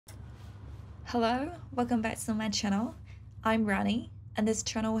Hello, welcome back to my channel. I'm Ronnie, and this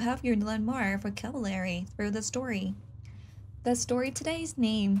channel will help you learn more vocabulary through the story. The story today is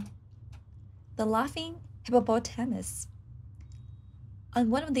named The Laughing Hippopotamus. On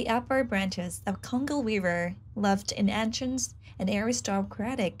one of the upper branches of Congo River lived an ancient and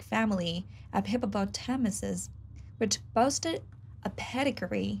aristocratic family of hippopotamuses, which boasted a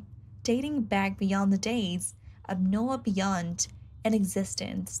pedigree dating back beyond the days of Noah, beyond an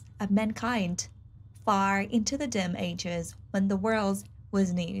existence of mankind, far into the dim ages when the world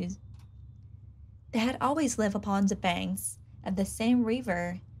was new. They had always lived upon the banks of the same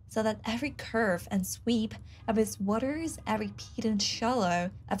river, so that every curve and sweep of its waters, every peat and shallow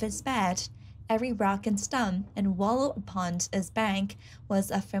of its bed, every rock and stone and wallow upon its bank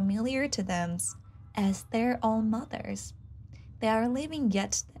was as familiar to them as their own mothers. They are living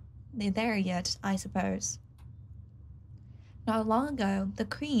yet there yet, I suppose. Not long ago, the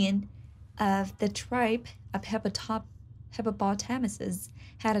queen of the tribe of hippopotamuses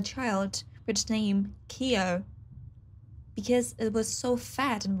had a child which named Keo because it was so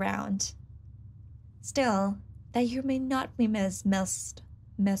fat and round. Still, that you may not be misled.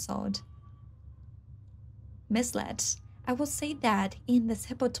 I will say that in this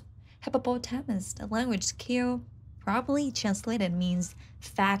hippopotamus language, Keo probably translated means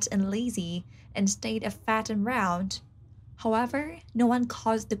fat and lazy instead of fat and round. However, no one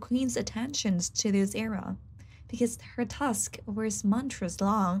caused the queen's attentions to this era, because her tusk was monstrous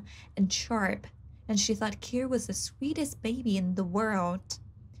long and sharp, and she thought Kir was the sweetest baby in the world.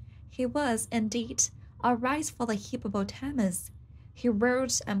 He was, indeed, a rightful hippopotamus. He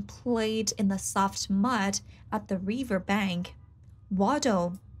rode and played in the soft mud at the river bank.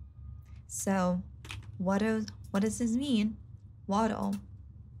 Waddle. So, what does this mean? Waddle.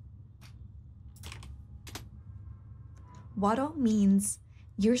 Waddle means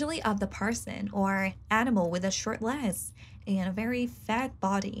usually of the person or animal with a short legs and a very fat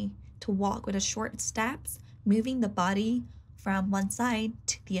body, to walk with a short steps, moving the body from one side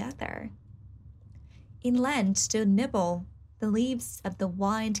to the other. Inland to nibble the leaves of the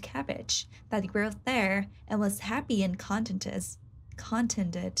wild cabbage that grew there and was happy and contented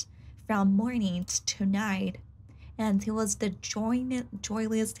from morning to night. And he was the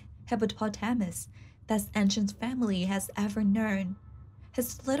joyless hippopotamus that ancient family has ever known.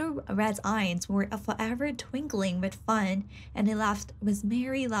 His little red eyes were forever twinkling with fun, and he laughed with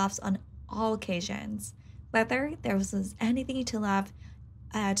merry laughs on all occasions, whether there was anything to laugh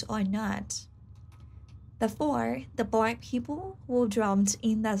at or not. Therefore, the black people who dwelt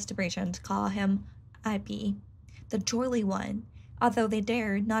in that direction call him Abi, the jolly one, although they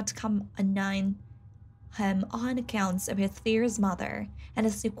dare not come anigh him on account of his fierce mother and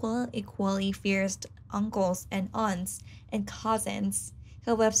his equally fierce uncles and aunts and cousins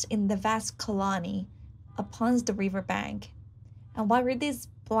who lived in the vast colony upon the river bank. And what were these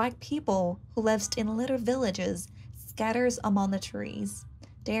black people who lived in little villages scattered among the trees?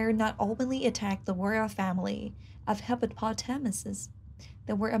 Dare not openly attack the royal family of hippopotamuses.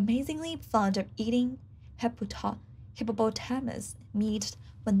 They were amazingly fond of eating hippopotamus meat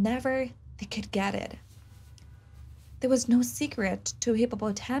whenever they could get it. There was no secret to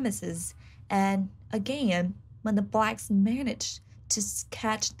hippopotamuses, and again, when the blacks managed to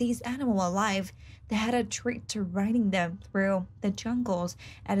catch these animals alive, they had a trick to riding them through the jungles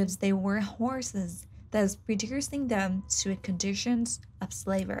as if they were horses, thus reducing them to conditions of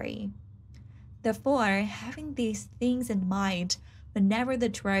slavery. Therefore, having these things in mind, whenever the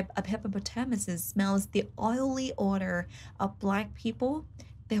tribe of hippopotamuses smells the oily odor of black people,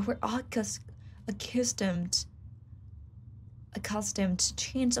 they were accustomed to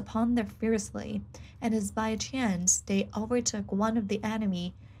change upon them fiercely, and as by chance they overtook one of the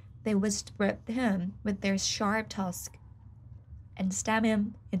enemy, they would strip him with their sharp tusk and stab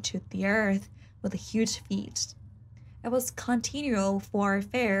him into the earth with a huge feet. It was continual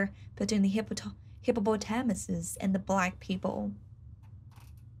warfare between the hippopotamuses and the black people.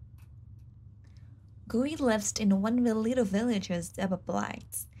 Gui lived in one of the little villages of the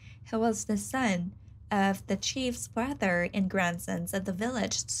blacks. He was the son of the chief's brother and grandsons of the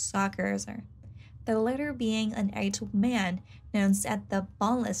village soccer, the latter being an old man known as the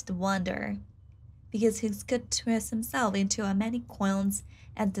boneless wonder, because he could twist himself into as many coils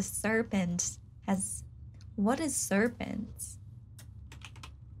as the serpent has. What is serpent?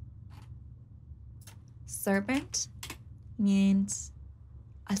 Serpent means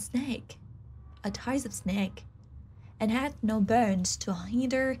a snake, a type of snake, and had no bones to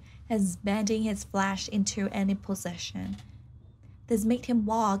hinder his bending his flesh into any position. This made him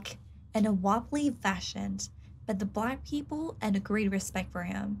walk in a wobbly fashion, but the black people had a great respect for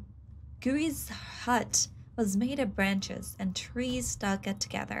him. Gooey's hut was made of branches and trees stuck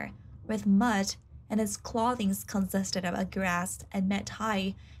together with mud, and his clothing consisted of a grass and mat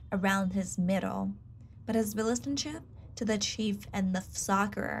high around his middle. But his relationship to the chief and the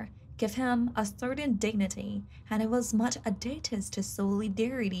soccer gave him a certain dignity, and it was much addicted to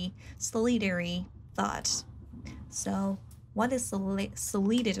solidary thought. So, what is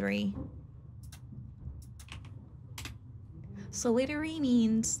solidary? Solitary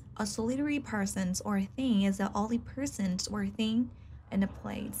means a solitary person or thing is the only person or thing in a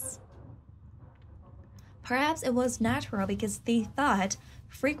place. Perhaps it was natural because the thought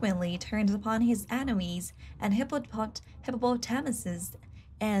frequently turned upon his enemies and hippopotamuses,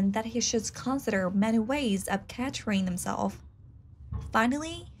 and that he should consider many ways of capturing himself.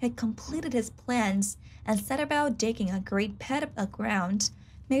 Finally, he completed his plans and set about digging a great pit of ground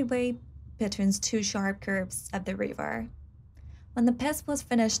midway between two sharp curves of the river. When the pit was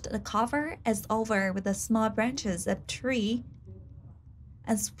finished, the cover is over with the small branches of tree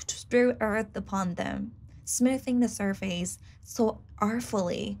and strew earth upon them, smoothing the surface so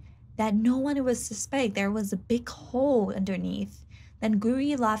artfully that no one would suspect there was a big hole underneath. Then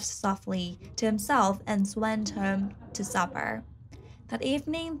Guri laughed softly to himself and went home to supper. That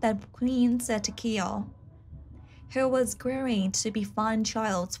evening, the queen said to Keo, who was growing to be fine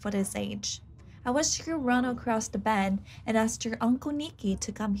child for this age, I wish you could run across the bend and ask your Uncle Nicky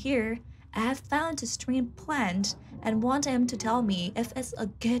to come here. I have found a strange plant and want him to tell me if it's a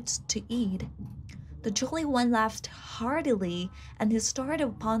good to eat. The jolly one laughed heartily, and he started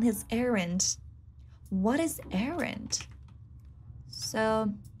upon his errand. What is errand?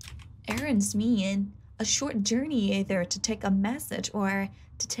 So, errands mean a short journey either to take a message or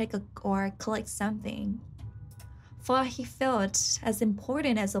or collect something. For he felt as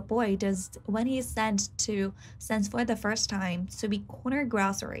important as a boy does when he sends for the first time to be corner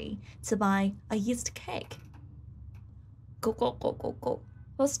grocery to buy a yeast cake. Go, go, go, go, go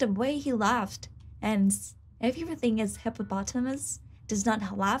was the way he laughed, and if you think his hippopotamus does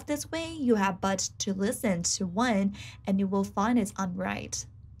not laugh this way, you have but to listen to one and you will find it unright.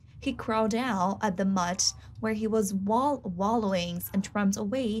 He crawled out at the mud where he was wallowing and tramped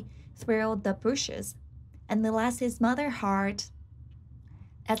away through the bushes, and the last his mother heard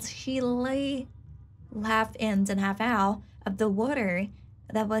as he lay half in and half out of the water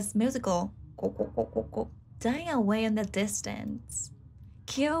that was musical, dying away in the distance.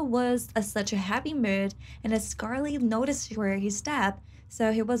 Kyo was in such a happy mood and had scarcely noticed where he stepped,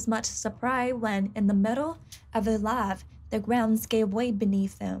 so he was much surprised when, in the middle of a laugh, the ground gave way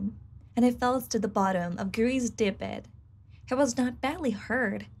beneath him, and he fell to the bottom of Guri's deep pit. He was not badly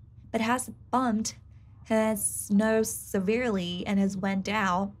hurt, but has bumped his nose severely and has went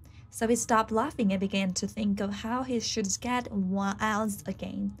down, so he stopped laughing and began to think of how he should get out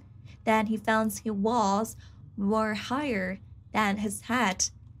again. Then he found his walls were higher than his head,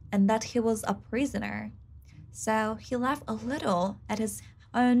 and that he was a prisoner. So he laughed a little at his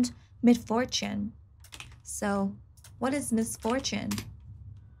own misfortune. So, what is misfortune?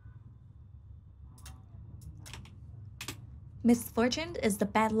 Misfortune is the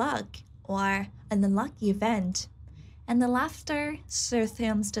bad luck or an unlucky event, and the laughter soothed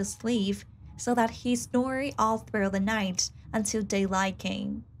him to sleep, so that he snored all through the night until daylight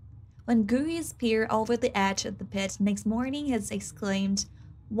came. When Guri peered over the edge of the pit next morning, he exclaimed,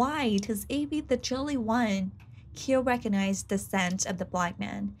 "Why, 'tis Abby the Jolly One!" Kyo recognized the scent of the black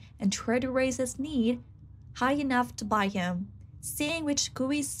man and tried to raise his knee high enough to bite him, seeing which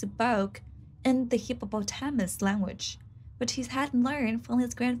Guri spoke in the hippopotamus language, which he had learned from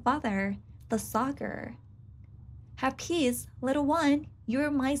his grandfather, the Sagar. "Have peace, little one, you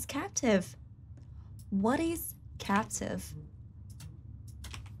are my captive." What is captive?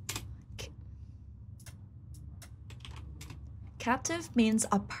 Captive means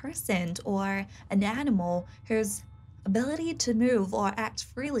a person or an animal whose ability to move or act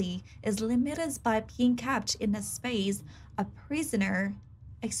freely is limited by being kept in a space, a prisoner,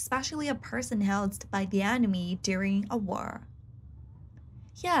 especially a person held by the enemy during a war.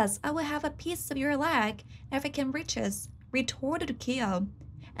 "Yes, I will have a piece of your leg if it can reach us," retorted Kyo,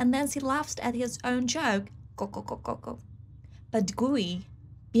 and then he laughed at his own joke. Go, go, go, go, go. But Gui,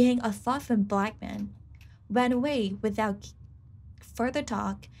 being a thoughtful black man, ran away without further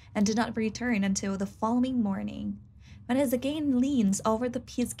talk and did not return until the following morning. When he again leaned over the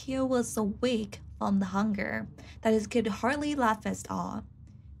piece, Kyo was so weak from the hunger that he could hardly laugh at all.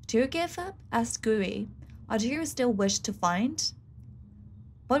 "Do you give up?" asked Gui. "Or do you still wish to find?"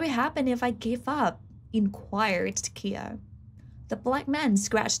 "What would happen if I gave up?" inquired Kyo. The black man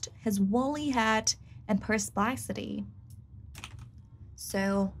scratched his woolly head in perplexity.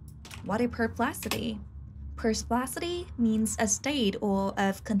 So, What a perplexity! Perplexity means a state or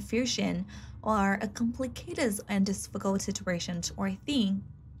of confusion or a complicated and difficult situation or thing.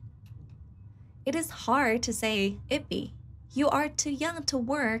 It is hard to say, Ippy, you are too young to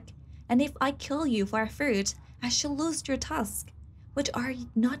work, and if I kill you for fruit, I shall lose your tusks, which are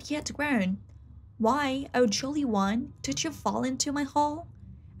not yet grown. Why, oh jolly one, did you fall into my hole?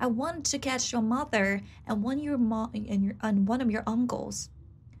 I wanted to catch your mother and one of your uncles.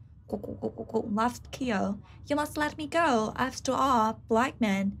 Laughed Keo. You must let me go, after all, black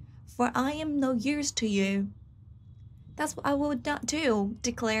man, for I am no use to you. That's what I would not do,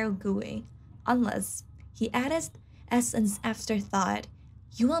 declared Gooey, unless, he added as an afterthought,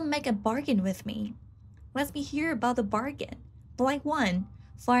 you will make a bargain with me. Let me hear about the bargain. Black one,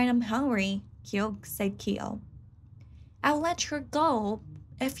 for I am hungry, said Keo. I'll let you go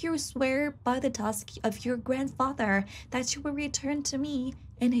if you swear by the tusk of your grandfather that you will return to me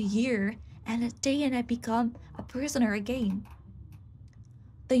in a year and a day and I become a prisoner again.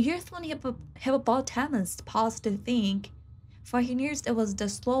 The youthful hippopotamus paused to think, for he knew it was the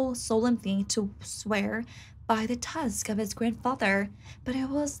slow, solemn thing to swear by the tusk of his grandfather, but he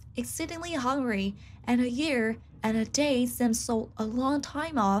was exceedingly hungry, and a year and a day seemed so a long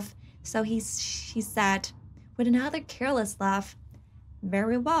time off, so he said, with another careless laugh,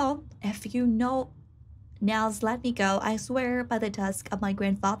 very well, if you know now let me go, I swear by the tusk of my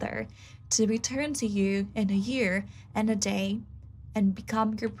grandfather, to return to you in a year and a day and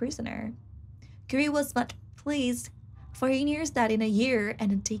become your prisoner. Guri was much pleased, for he knew that in a year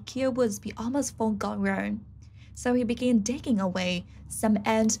and a day Keo would be almost full grown. So he began digging away some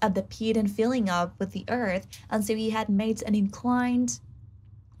end of the pit and filling up with the earth until he had made an incline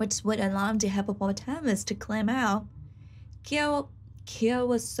which would allow the hippopotamus to climb out. Keo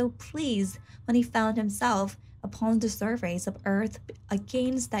was so pleased when he found himself upon the surface of earth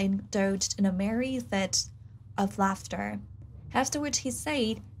again that indulged in a merry fit of laughter. After which he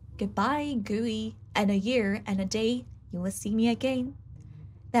said, Goodbye, Gooey, and a year and a day you will see me again.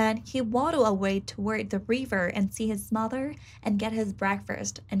 Then he waddled away toward the river and see his mother and get his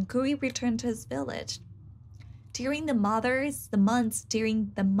breakfast, and Gooey returned to his village. During the months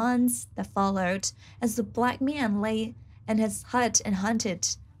that followed, as the black man lay in his hut and hunted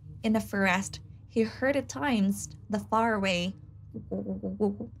in the forest, he heard at times the faraway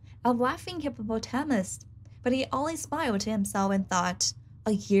of Laughing Hippopotamus, but he only smiled to himself and thought,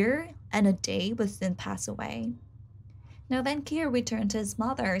 a year and a day would soon pass away. Now then Keo returned to his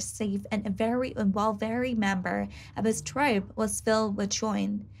mother, safe and while every member of his tribe was filled with joy,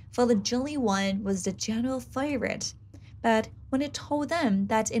 for the jolly one was the general favorite. But when he told them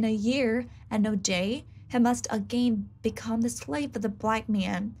that in a year and a day he must again become the slave of the black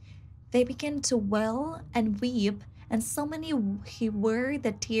man, they began to wail and weep, and so many he were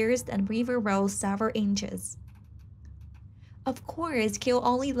that tears and river rose several inches. Of course, Keo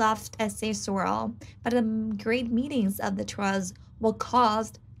only laughed at their sorrow, but the great meetings of the trust were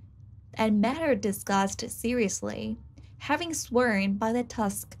caused and matter discussed seriously. Having sworn by the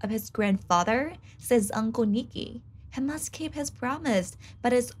tusk of his grandfather, says Uncle Nicky, he must keep his promise,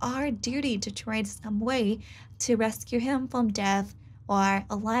 but it's our duty to try in some way to rescue him from death or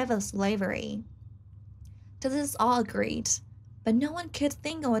a life of slavery. This is all agreed, but no one could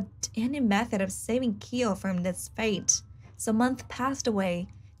think of any method of saving Keo from this fate. So months passed away,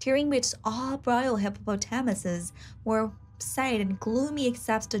 during which all royal hippopotamuses were sad and gloomy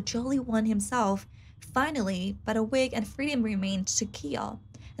except the jolly one himself. Finally, but a week and freedom remained to Keo,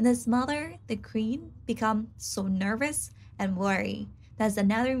 and his mother, the queen, became so nervous and worried that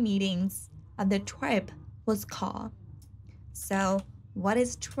another meeting of the tribe was called. So, what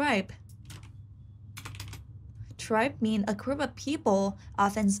is tribe? Tribe means a group of people,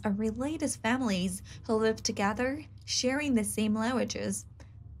 often related families, who live together, sharing the same languages,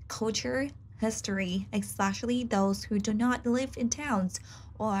 culture, history, especially those who do not live in towns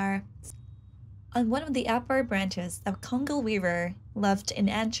or on one of the upper branches of Congo River lived an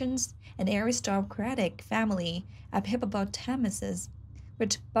ancient and aristocratic family of hippopotamuses,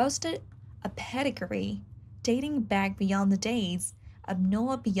 which boasted a pedigree dating back beyond the days of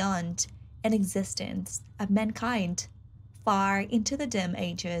Noah, beyond an existence of mankind, far into the dim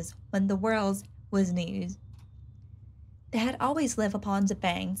ages when the world was new. They had always lived upon the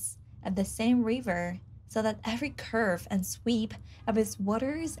banks of the same river, so that every curve and sweep of its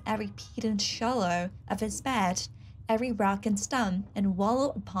waters, every peat and shallow of its bed, every rock and stone and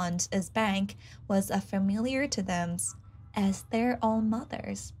wallow upon its bank was as familiar to them as their own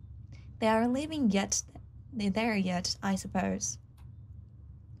mothers. They are living yet there yet, I suppose.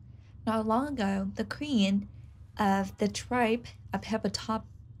 Not long ago, the queen of the tribe of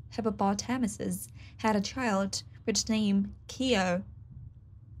hippopotamuses had a child which named Keo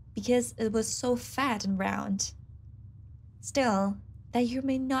because it was so fat and round. Still, that you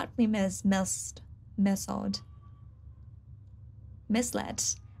may not be misled.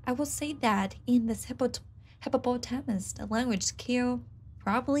 I will say that in this hippopotamus language, Keo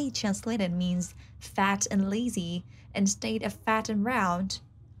probably translated means fat and lazy instead of fat and round.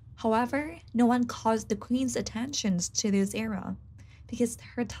 However, no one caused the queen's attentions to this era because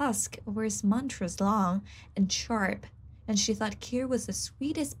her tusk was monstrous long and sharp, and she thought Keo was the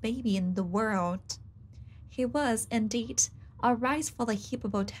sweetest baby in the world. He was, indeed, a rice-full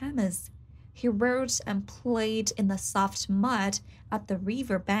hippopotamus. He rode and played in the soft mud at the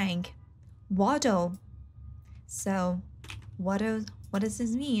river bank. Waddle. So, what does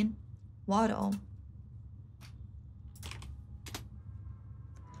this mean? Waddle.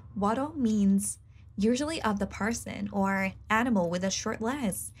 Waddle means usually of the person or animal with a short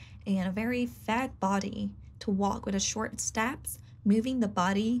legs and a very fat body, to walk with a short steps, moving the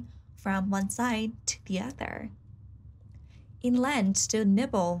body from one side to the other. Inland to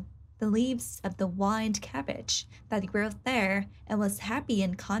nibble the leaves of the wild cabbage that grew there and was happy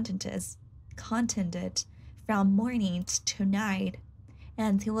and contented from morning to night.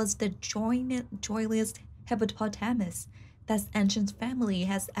 And he was the joyless hippopotamus that ancient family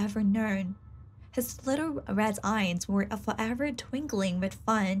has ever known. His little red eyes were forever twinkling with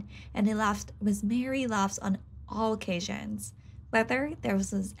fun, and he laughed with merry laughs on all occasions, whether there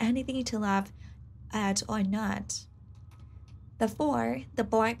was anything to laugh at or not. Therefore, the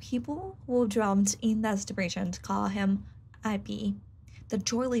black people who drummed in desperation to call him Abi, the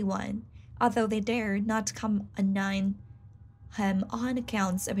jolly one, although they dared not come anigh him on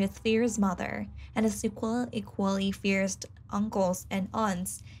account of his fierce mother and his equally fierce uncles and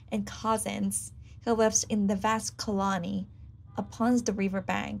aunts and cousins who lived in the vast colony upon the river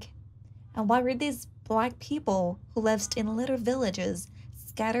bank. And what were these black people who lived in little villages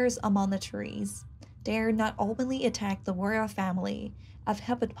scattered among the trees? Dared not openly attack the royal family of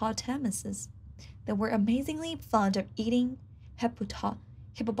hippopotamuses. They were amazingly fond of eating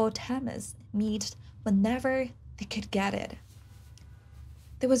hippopotamus meat whenever they could get it.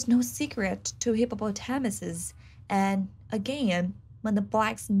 There was no secret to hippopotamuses, and again, when the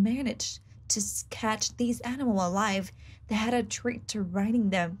blacks managed to catch these animals alive, they had a trick to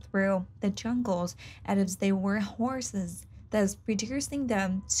riding them through the jungles as if they were horses, thus reducing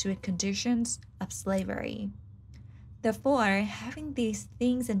them to conditions of slavery. Therefore, having these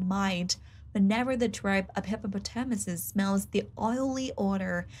things in mind, whenever the tribe of hippopotamuses smells the oily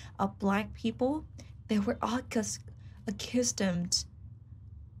odor of black people, they were accustomed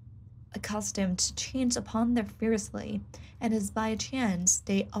to change upon them fiercely, and as by chance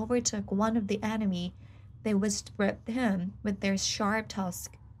they overtook one of the enemy, they would strip him with their sharp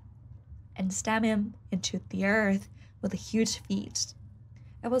tusk and stab him into the earth with a huge feet.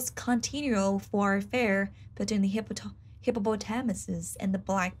 It was continual warfare between the hippopotamuses and the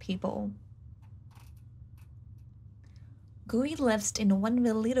black people. Gui lived in one of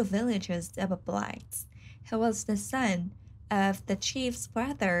the little villages of the blacks. He was the son of the chief's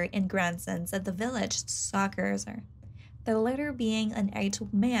brother and grandsons of the village soccer, the latter being an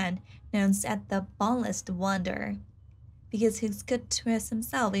aged man known as the boneless wonder, because he could twist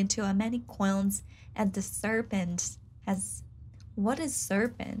himself into as many coils as the serpent has. What is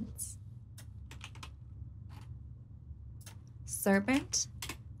serpent? Serpent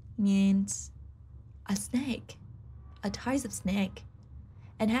means a snake, a type of snake,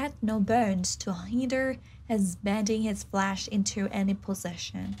 and had no bones to hinder his bending his flesh into any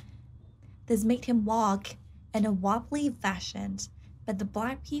position. This made him walk in a wobbly fashion, but the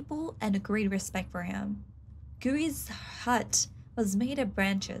black people had a great respect for him. Gui's hut was made of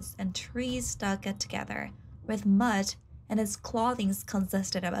branches and trees stuck together with mud, and his clothing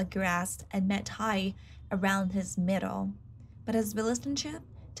consisted of a grass and mat high around his middle. But his relationship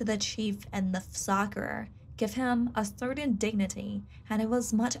to the chief and the soccer gave him a certain dignity, and it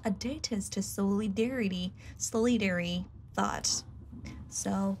was much addicted to solidarity thought.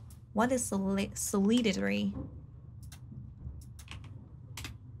 So, what is solidarity?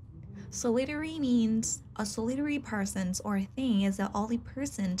 Solitary means a solitary person or thing is the only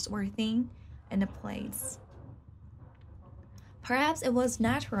person or thing in a place. Perhaps it was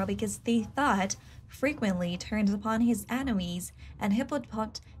natural because the thought frequently turned upon his enemies and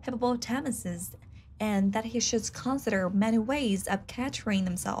hippopotamuses, and that he should consider many ways of capturing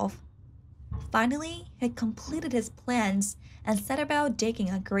himself. Finally, he completed his plans and set about digging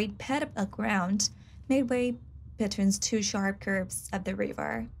a great pit of ground midway between two sharp curves of the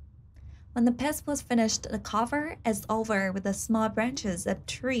river. When the piece was finished, the cover is over with the small branches of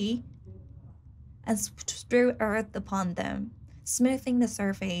tree and strew earth upon them, smoothing the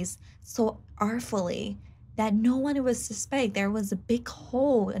surface so artfully that no one would suspect there was a big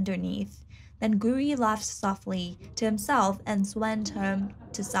hole underneath. Then Guri laughed softly to himself and went home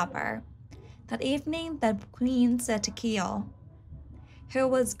to supper. That evening, the queen said to Keo, who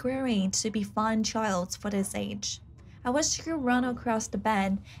was growing to be fine child for this age, I wish you could run across the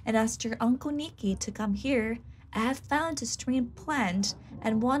bed and ask your Uncle Nicky to come here. I have found a strange plant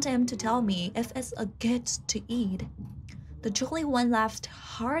and want him to tell me if it's a good to eat. The jolly one laughed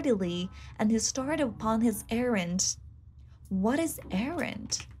heartily and he started upon his errand. What is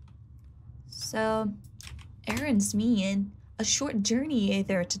errand? So, errands mean a short journey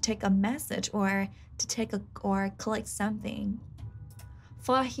either to take a message or to take a or collect something.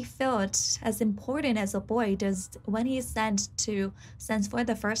 For he felt as important as a boy does when he sends for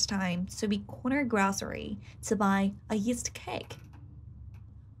the first time to be corner grocery to buy a yeast cake.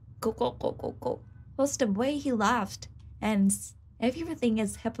 Go go go go go was the way he laughed, and if you think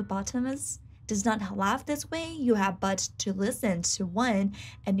his hippopotamus does not laugh this way, you have but to listen to one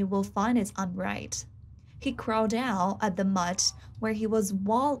and you will find it unright. He crawled out at the mud where he was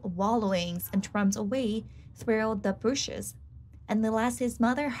wallowing and trummed away through the bushes, and bless his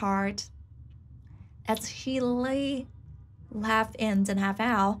mother heart as she lay half in and half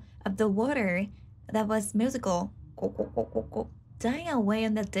out of the water that was musical, dying away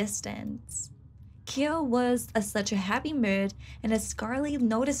in the distance. Kyo was in such a happy mood and had scarcely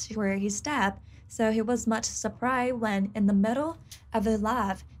noticed where he stepped, so he was much surprised when, in the middle of the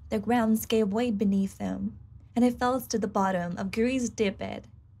laugh, the ground gave way beneath him, and he fell to the bottom of Guri's deep pit.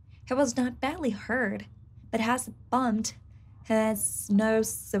 He was not badly hurt, but has bumped his nose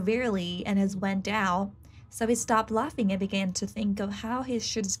severely and has went down, so he stopped laughing and began to think of how he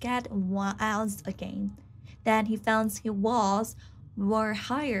should get out again. Then he found his walls were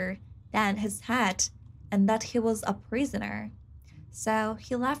higher than his head and that he was a prisoner. So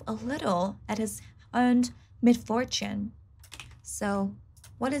he laughed a little at his own misfortune. So,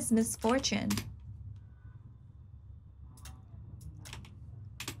 what is misfortune?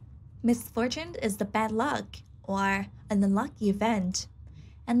 Misfortune is the bad luck or an unlucky event,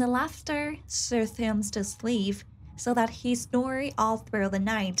 and the laughter soothed him to sleep so that he snored all through the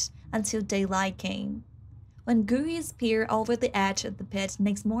night until daylight came. When Guri peered over the edge of the pit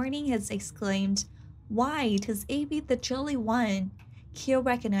next morning, he exclaimed, "Why, 'tis Abby the Jolly One!" Kyo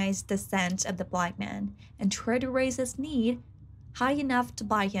recognized the scent of the black man and tried to raise his knee high enough to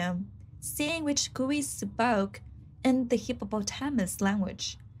bite him, seeing which Guri spoke in the hippopotamus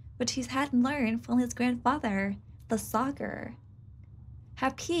language, which he had learned from his grandfather, the Sagar.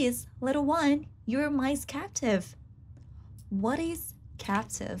 "Have peace, little one, you are my captive." What is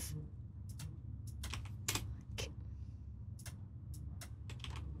captive?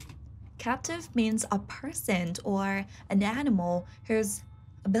 Captive means a person or an animal whose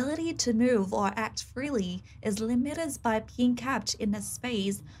ability to move or act freely is limited by being kept in a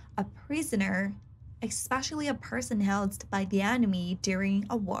space, a prisoner, especially a person held by the enemy during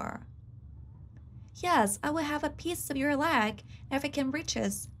a war. "Yes, I will have a piece of your leg if it can reach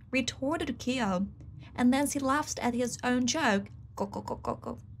us," retorted Kyo, and then he laughed at his own joke. Go, go, go, go,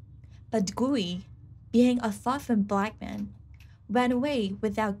 go. But Gui, being a thoughtful black man, ran away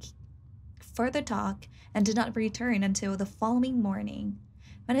without further talk and did not return until the following morning.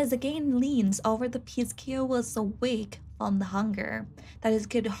 When he again leaned over the piece, Kyo was so weak from the hunger that he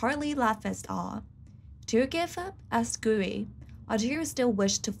could hardly laugh at all. "Do you give up?" asked Gui. "Or do you still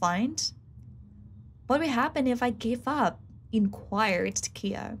wish to find?" "What would happen if I gave up?" inquired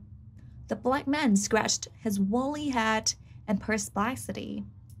Kyo. The black man scratched his woolly head in perplexity.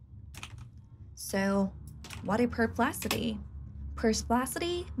 So, what is perplexity?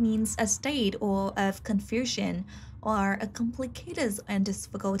 Perplexity means a state of confusion or a complicated and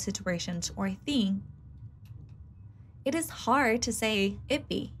difficult situation or thing. It is hard to say,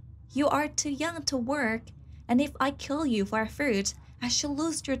 "Ippy, you are too young to work, and if I kill you for fruit, I shall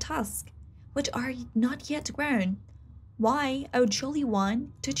lose your tusks, which are not yet grown. Why, oh jolly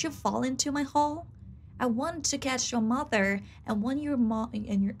one, did you fall into my hole? I want to catch your mother and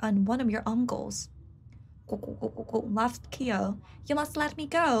one of your uncles." Laughed Kyo. "You must let me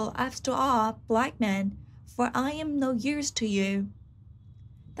go, after all, black man, for I am no use to you."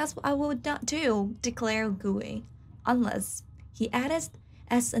 "That's what I will not do," declared Gui, "unless," he added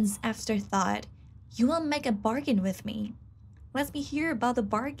as an afterthought, "you will make a bargain with me." "Let me hear about the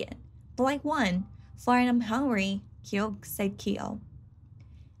bargain, black one, for I am hungry," said Kyo.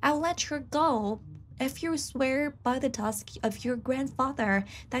 "I'll let you go if you swear by the tusk of your grandfather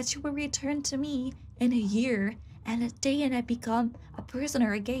that you will return to me in a year and a day and I become a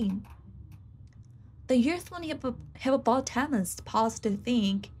prisoner again. The youthful hippopotamus paused to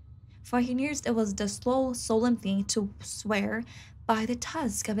think, for he knew it was the slow, solemn thing to swear by the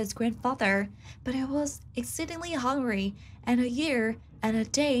tusk of his grandfather, but he was exceedingly hungry, and a year and a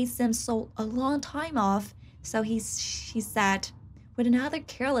day seemed so a long time off, so she said, with another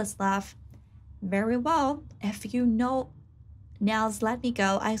careless laugh, "Very well, if you know now let me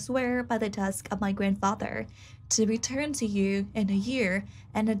go, I swear by the tusk of my grandfather, to return to you in a year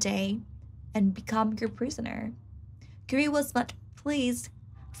and a day and become your prisoner." Guri was much pleased,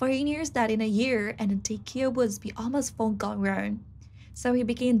 for he knew that in a year and a day Kyo would be almost full grown. So he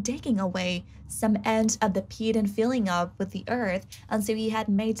began digging away some end of the pit and filling up with the earth until he had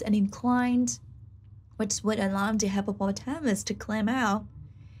made an incline which would allow the hippopotamus to climb out.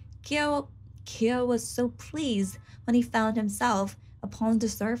 Kyo was so pleased when he found himself upon the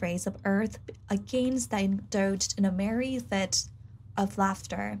surface of earth again that indulged in a merry fit of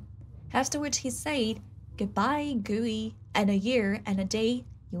laughter. After which he said, "Goodbye, Gooey, and a year and a day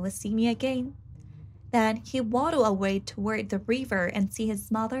you will see me again." Then he waddled away toward the river and see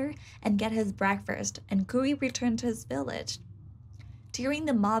his mother and get his breakfast, and Gooey returned to his village. During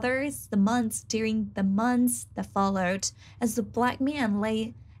the months that followed, as the black man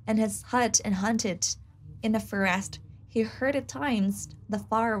lay in his hut and hunted in the forest, he heard at times the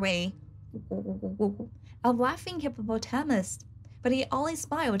faraway of Laughing Hippopotamus, but he only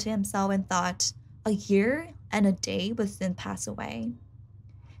smiled to himself and thought, a year and a day would soon pass away.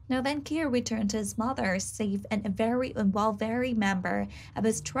 Now then Kyo returned to his mother, safe and while every member of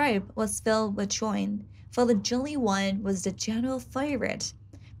his tribe was filled with joy, for the jolly one was the general favorite.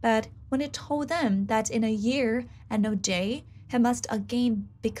 But when he told them that in a year and a day he must again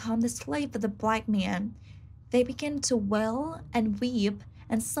become the slave of the black man, they began to wail and weep,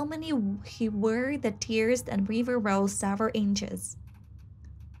 and so many he were that tears and river rose several inches.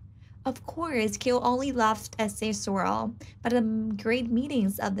 Of course, Kyo only laughed at their sorrow, but the great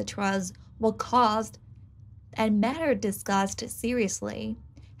meetings of the trust were caused and matter discussed seriously.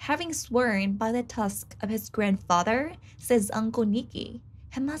 Having sworn by the tusk of his grandfather, says Uncle Nikki,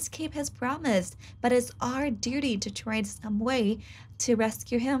 he must keep his promise, but it's our duty to try in some way to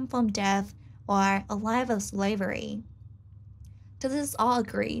rescue him from death or a life of slavery. To this all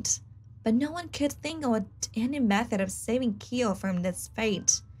agreed, but no one could think of any method of saving Kyo from this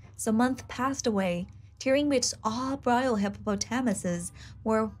fate. So months passed away, during which all royal hippopotamuses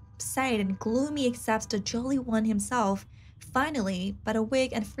were sad and gloomy except the jolly one himself. Finally, but a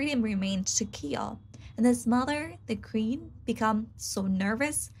week and freedom remained to Kyo, and his mother, the queen, became so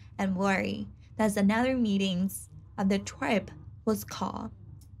nervous and worried that another meeting of the tribe was called.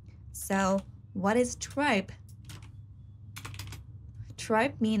 So, what is tribe?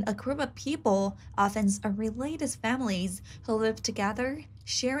 Tribe means a group of people, often related families, who live together,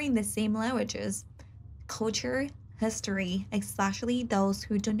 sharing the same languages, culture, history, especially those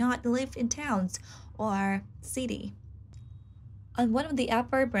who do not live in towns or city. On one of the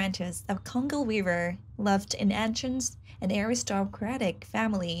upper branches of Congo River lived an ancient and aristocratic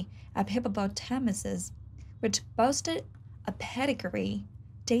family of hippopotamuses, which boasted a pedigree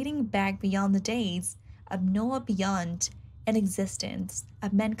dating back beyond the days of Noah, beyond an existence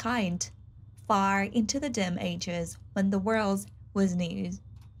of mankind, far into the dim ages when the world was new.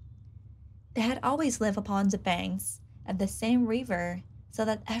 They had always lived upon the banks of the same river, so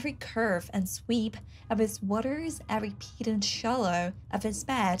that every curve and sweep of its waters, every peat and shallow of its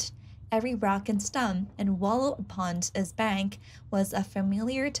bed, every rock and stone and wallow upon its bank was as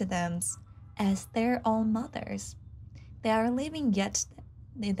familiar to them as their own mothers. They are living yet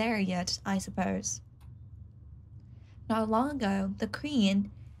there yet, I suppose. Not long ago, the queen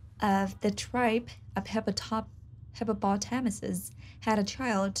of the tribe of hippopotamuses had a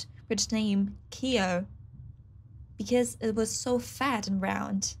child which named Kyo, because it was so fat and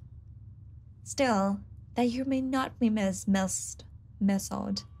round. Still, that you may not be misled,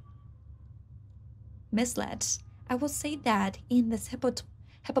 I will say that in this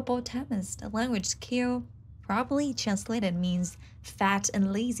hippopotamus language, Kyo probably translated means fat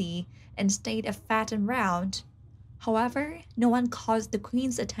and lazy instead of fat and round. However, no one caused the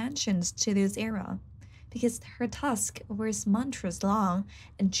queen's attentions to this era, because her tusk was monstrous long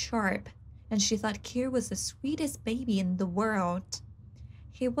and sharp, and she thought Kyo was the sweetest baby in the world.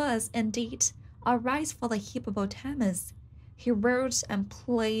 He was, indeed, all right for the hippopotamus. He rode and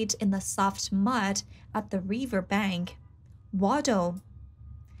played in the soft mud at the river bank. Waddle.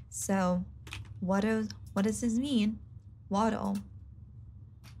 So, what does this mean? Waddle.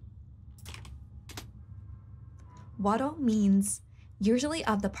 Waddle means usually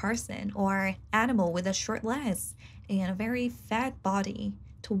of the person or animal with a short legs and a very fat body,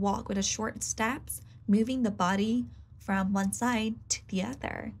 to walk with a short steps, moving the body from one side to the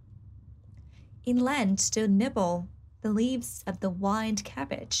other. Inland to nibble the leaves of the wild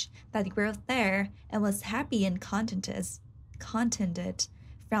cabbage that grew there and was happy and contented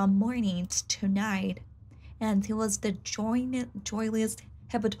from morning to night. And he was the joyless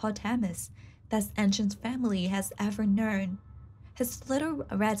hippopotamus that ancient family has ever known. His little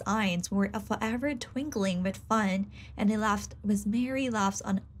red eyes were forever twinkling with fun, and he laughed with merry laughs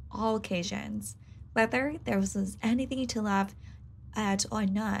on all occasions, whether there was anything to laugh at or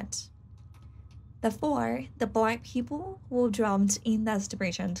not. Therefore, the black people who drummed in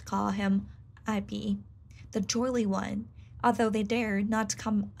desperation to call him Abi, the jolly one, although they dared not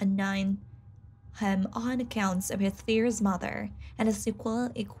come anigh him on account of his fierce mother and his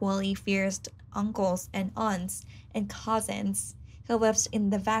equally fierce uncles and aunts and cousins who lived in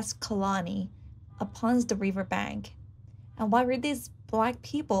the vast colony upon the river bank. And what were these black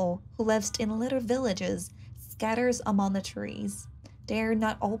people who lived in little villages scattered among the trees? Dared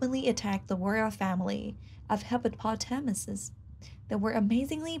not openly attack the royal family of hippopotamuses. They were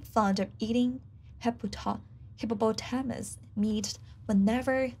amazingly fond of eating hippopotamus meat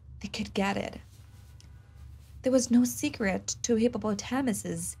whenever they could get it. There was no secret to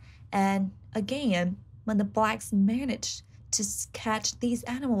hippopotamuses, and again, when the blacks managed to catch these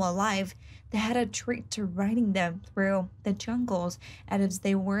animals alive, they had a trick to riding them through the jungles as if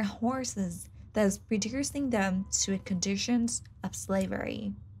they were horses, thus reducing them to conditions of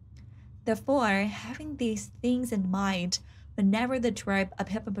slavery. Therefore, having these things in mind, whenever the tribe of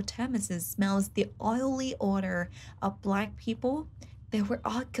hippopotamuses smells the oily odor of black people, they were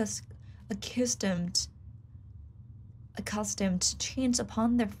accustomed to change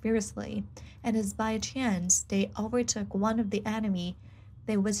upon them fiercely, and as by chance they overtook one of the enemy,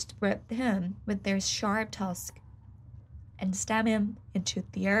 they would strip him with their sharp tusk and stab him into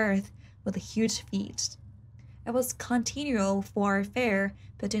the earth with a huge feat. It was continual warfare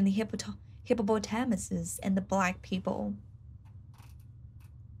between the hippopotamuses and the black people.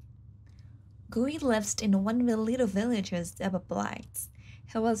 Gui lived in one of the little villages of the blacks.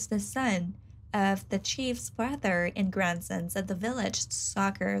 He was the son of the chief's brother and grandsons of the village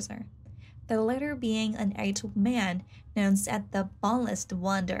soccer, the latter being an aged man known as the boneless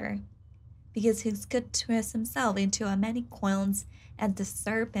wonder, because he could twist himself into as many coils as the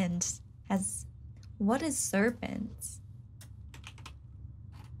serpent has. What is serpents?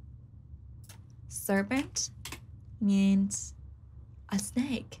 Serpent means a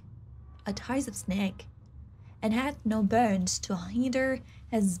snake, a type of snake, and had no bones to hinder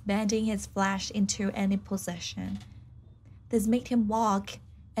his bending his flesh into any position. This made him walk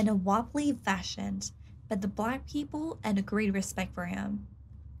in a wobbly fashion, but the black people had a great respect for him.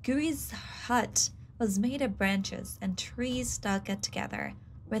 Gui's hut was made of branches and trees stuck together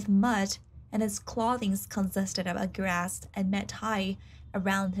with mud, and his clothing consisted of a grass and mat tied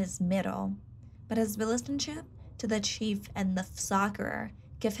around his middle. But his relationship to the chief and the soccer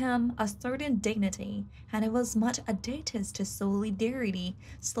gave him a certain dignity, and it was much addicted to solidarity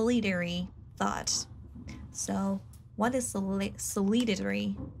thought. So, what is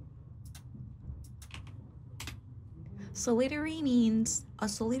solidarity? Solidarity means a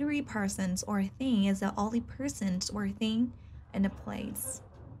solitary person or thing is the only person or thing in a place.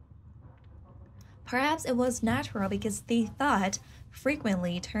 Perhaps it was natural because the thought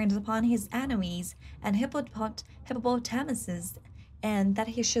frequently turned upon his enemies and hippopotamuses, and that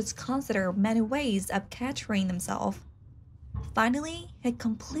he should consider many ways of capturing himself. Finally, he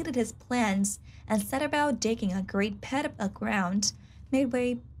completed his plans and set about digging a great pit of ground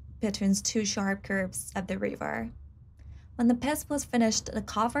midway between two sharp curves of the river. When the pit was finished, the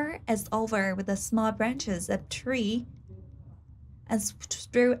cover is over with the small branches of tree and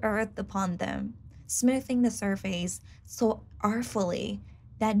strew earth upon them, smoothing the surface so artfully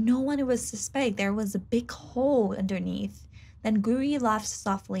that no one would suspect there was a big hole underneath. Then Guri laughed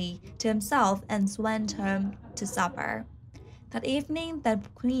softly to himself and went home to supper. That evening the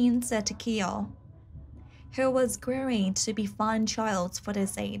queen said to Keo, who was growing to be fine child for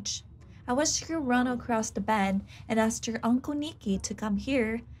this age, I wish you could run across the bend and ask your Uncle Nicky to come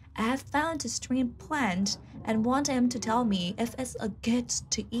here. I have found a strange plant and want him to tell me if it's a good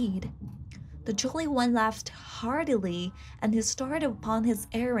to eat. The jolly one laughed heartily, and he started upon his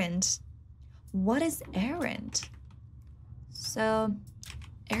errand. What is errand? So,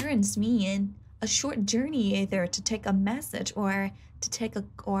 errands mean a short journey either to take a message or to take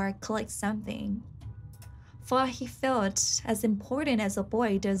or collect something. for he felt as important as a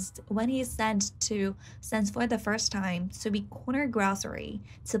boy does when he sends for the first time to be corner grocery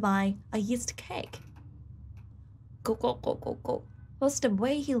to buy a yeast cake. Go, go, go, go, go was the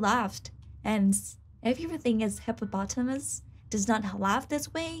way he laughed. And if you think his hippopotamus does not laugh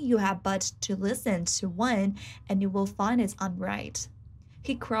this way, you have but to listen to one and you will find it unright.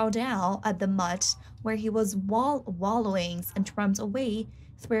 He crawled out at the mud where he was wallowing and trummed away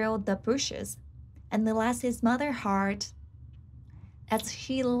through the bushes, and bless his mother heart as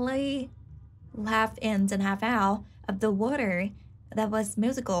she lay half in and half out of the water that was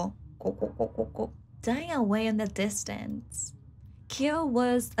musical, dying away in the distance. Kyo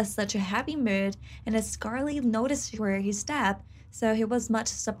was such a happy mood and scarcely noticed where he stepped, so he was much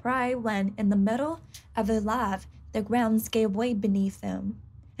surprised when, in the middle of the laugh, the ground gave way beneath him,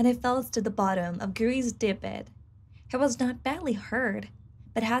 and he fell to the bottom of Guri's deep pit. He was not badly hurt,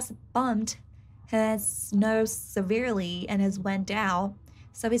 but has bumped his nose severely and has went down,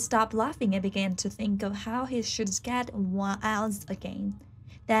 so he stopped laughing and began to think of how he should get out again.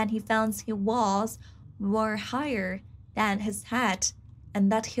 Then he found his walls were higher than his head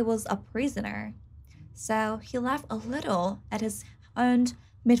and that he was a prisoner. So he laughed a little at his own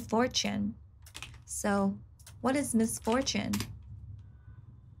misfortune. So, what is misfortune?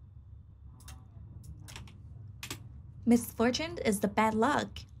 Misfortune is the bad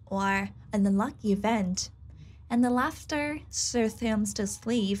luck or an unlucky event, and the laughter soothed him to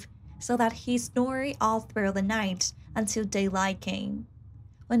sleep so that he snored all through the night until daylight came.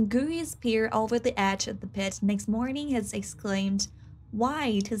 When Guri peered over the edge of the pit next morning, he exclaimed,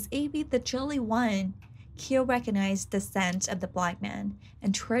 "Why, 'tis Abby the Jolly One!" Kyo recognized the scent of the black man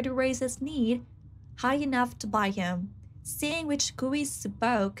and tried to raise his knee high enough to bite him, seeing which Guri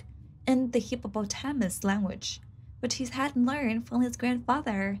spoke in the hippopotamus language, which he had learned from his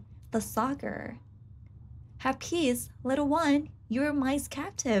grandfather, the Sagar. "Have peace, little one, you are my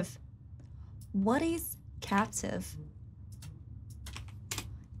captive." What is captive?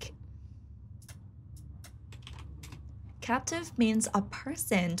 Captive means a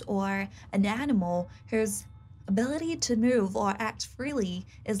person or an animal whose ability to move or act freely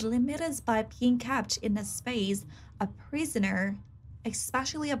is limited by being kept in a space, a prisoner,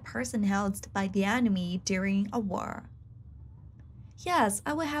 especially a person held by the enemy during a war. "Yes,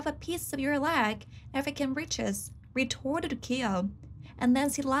 I will have a piece of your leg if it can reach us," retorted Kyo, and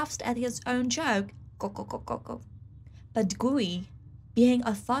then he laughed at his own joke. Go, go, go, go, go. But Gui, being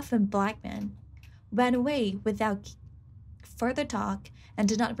a thoughtful black man, ran away without further talk and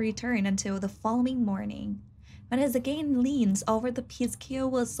did not return until the following morning. When he again leaned over the piece, Kyo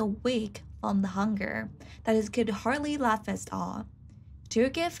was so weak from the hunger that he could hardly laugh at all. "Do you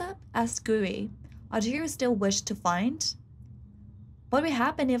give up?" asked Gui. "Or do you still wish to find?" "What will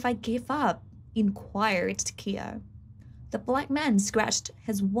happen if I give up?" inquired Kyo. The black man scratched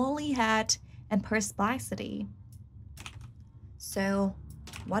his woolly head in perplexity. So,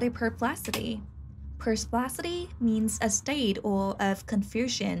 what is perplexity? Perplexity means a state of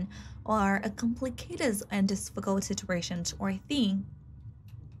confusion or a complicated and difficult situation or thing.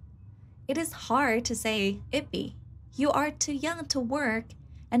 It is hard to say, "Ippy, you are too young to work,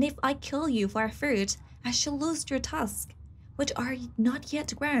 and if I kill you for fruit, I shall lose your tusks, which are not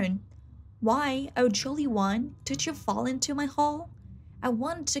yet grown. Why, oh jolly one, did you fall into my hole? I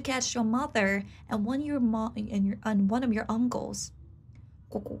wanted to catch your mother and one of your uncles."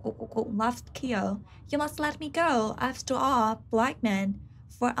 Laughed Kyo. "You must let me go, after all, black man,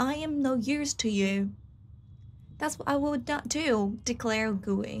 for I am no use to you." "That's what I will not do," declared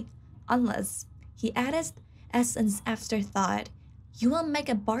Gui, "unless," he added as an afterthought, "you will make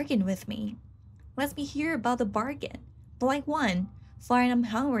a bargain with me." "Let me hear about the bargain, black one, for I am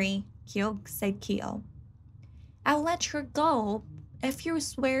hungry," said Kyo. "I'll let you go if you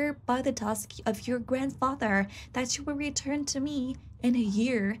swear by the tusk of your grandfather that you will return to me in a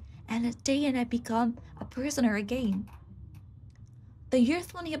year and a day and I become a prisoner again." The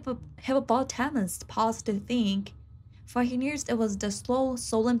youthful hippopotamus paused to think, for he knew it was the slow,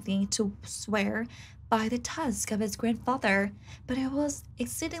 solemn thing to swear by the tusk of his grandfather, but he was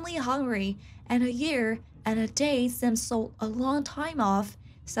exceedingly hungry, and a year and a day seemed so a long time off,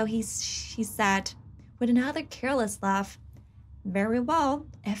 so he said, with another careless laugh, "Very well,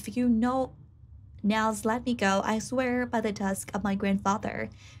 if you know now let me go, I swear by the tusk of my grandfather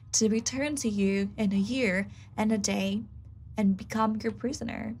to return to you in a year and a day and become your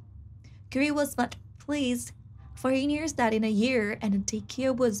prisoner." Guri was much pleased, for he knew that in a year and a day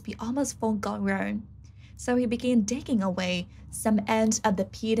Kyo would be almost full grown. So he began digging away some end of the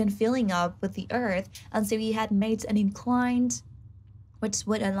pit and filling up with the earth until he had made an inclined which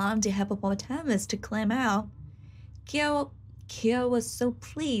would allow the hippopotamus to climb out. Kyo, Kyo was so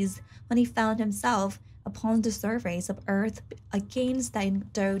pleased when he found himself upon the surface of earth against that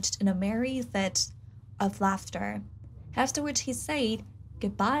indulged in a merry fit of laughter. After which he said,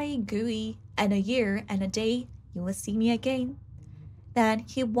 "Goodbye, Gooey, and a year and a day you will see me again." Then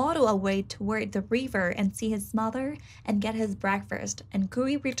he waddled away toward the river and see his mother and get his breakfast, and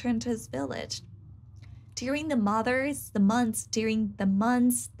Gooey returned to his village. During the months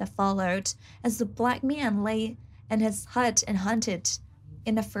that followed, as the black man lay in his hut and hunted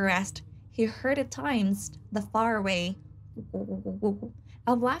in the forest, he heard at times the faraway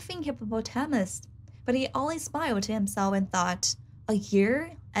of Laughing Hippopotamus, but he only smiled to himself and thought, a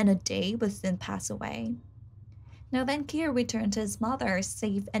year and a day would soon pass away. Now then Kier returned to his mother,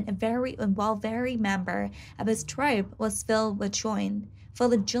 safe and while every member of his tribe was filled with joy, for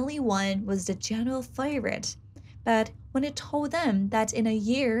the Jolly One was the general favorite. But when it told them that in a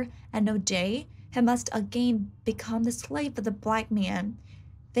year and a day he must again become the slave of the black man,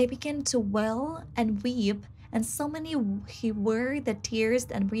 they began to wail and weep, and so many he were that tears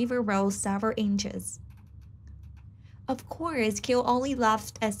and river rose several inches. Of course, Kyo only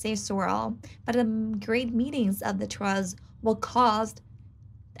laughed at Cicero, but the great meetings of the trust were caused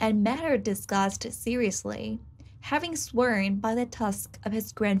and matter discussed seriously. Having sworn by the tusk of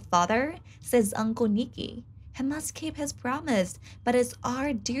his grandfather, says Uncle Nicky, he must keep his promise, but it's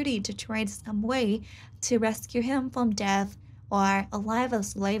our duty to try some way to rescue him from death or a life of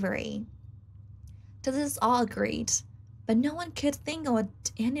slavery. To this all agreed, but no one could think of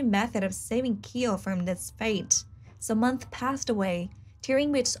any method of saving Kyo from this fate. So months passed away,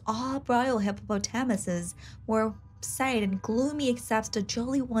 during which all royal hippopotamuses were sad and gloomy except the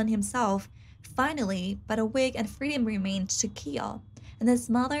Jolly One himself. Finally, but a week and freedom remained to Kyo, and his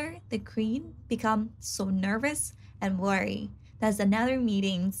mother, the queen, became so nervous and worried that another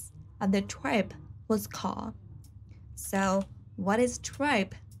meeting of the tribe was called. So, what is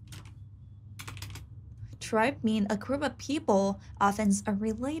tribe? Tribe means a group of people, often are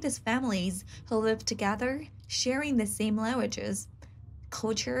related families, who live together, sharing the same languages,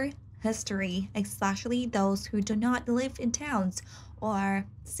 culture, history, especially those who do not live in towns or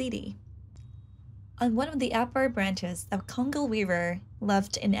city. On one of the upper branches of Congo River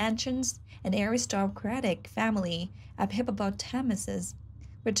lived an ancient and aristocratic family of hippopotamuses,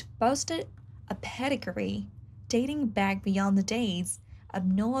 which boasted a pedigree dating back beyond the days of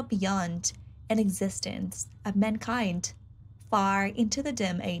Noah, beyond an existence of mankind, far into the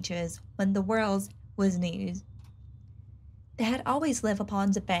dim ages when the world was new. They had always lived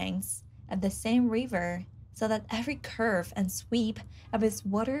upon the banks of the same river, so that every curve and sweep of its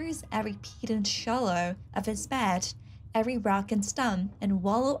waters, every peat and shallow of its bed, every rock and stone and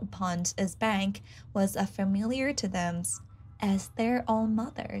wallow upon its bank was as familiar to them as their own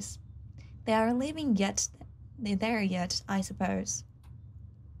mothers. They are living there yet, I suppose.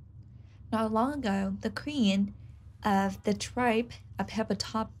 Not long ago, the queen of the tribe of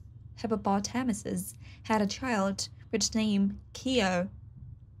hippopotamuses had a child which named Kyo,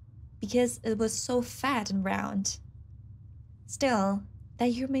 because it was so fat and round. Still,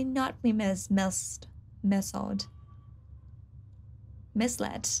 that you may not be misled,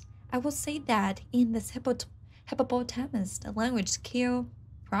 I will say that in this hippopotamus, the language Kyo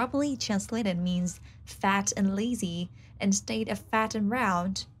probably translated means fat and lazy instead of fat and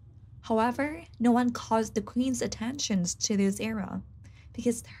round. However, no one caused the queen's attentions to this era,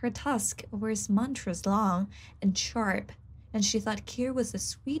 because her tusk was monstrous long and sharp, and she thought Kyo was the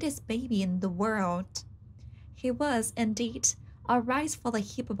sweetest baby in the world. He was, indeed, all right for the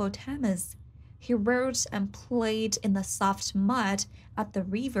hippopotamus. He rode and played in the soft mud at the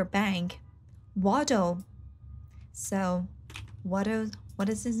river bank. Waddle. So, what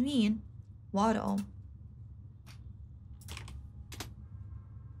does this mean? Waddle.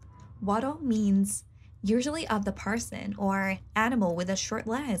 Waddle means usually of the person or animal with a short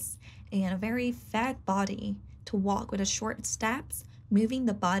legs and a very fat body, to walk with short steps, moving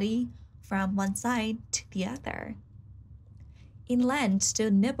the body from one side to the other. Inland to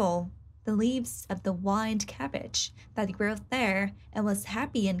nibble the leaves of the wild cabbage that grew there and was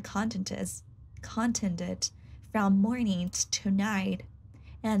happy and contented from morning to night.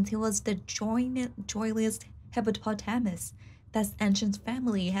 And he was the joyless hippopotamus that ancient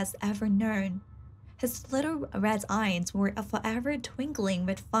family has ever known. His little red eyes were forever twinkling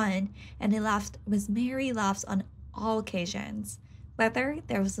with fun, and he laughed with merry laughs on all occasions, whether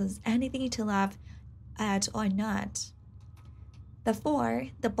there was anything to laugh at or not. Therefore,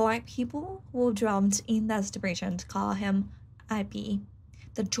 the black people who drummed in desperation to call him Ipi,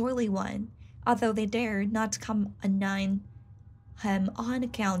 the jolly one, although they dared not come anigh him on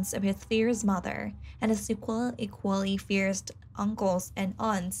account of his fierce mother and his equally fierce uncles and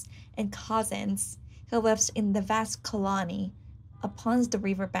aunts and cousins who lived in the vast colony upon the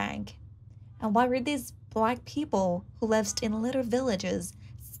river bank. And what were these black people who lived in little villages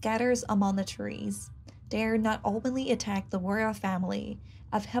scattered among the trees? They not openly attack the royal family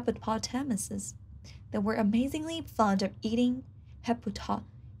of hippopotamuses. They were amazingly fond of eating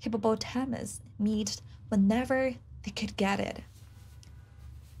hippopotamus meat whenever they could get it.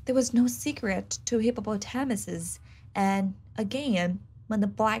 There was no secret to hippopotamuses, and again, when the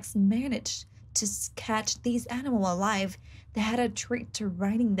blacks managed to catch these animals alive, they had a trick to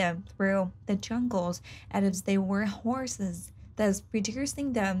riding them through the jungles as if they were horses, thus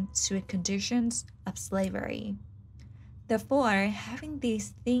reducing them to conditions of slavery. Therefore, having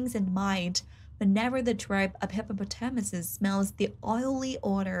these things in mind, whenever the tribe of hippopotamuses smells the oily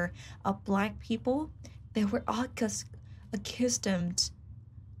odor of black people, they were accustomed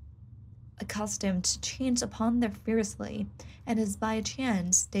to change upon them fiercely, and as by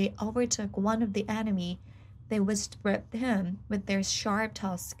chance they overtook one of the enemy, they would strip him with their sharp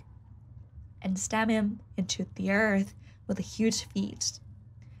tusk and stab him into the earth with a huge feet.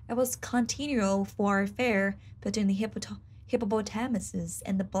 It was continual warfare between the hippopotamuses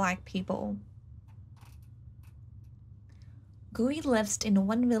and the black people. Gooey lived in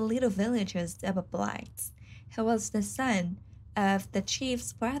one of the little villages of the blacks. He was the son of the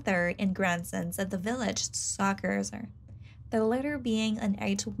chief's brother and grandsons of the village soccer, the latter being an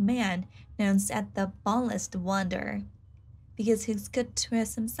aged man known as the boneless wonder, because he could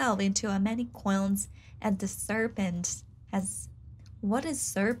twist himself into as many coils as the serpent has. What is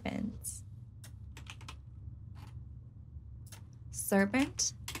serpents?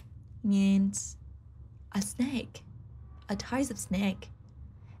 Serpent means a snake, a type of snake,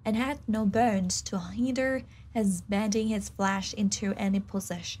 and had no bones to hinder his bending his flesh into any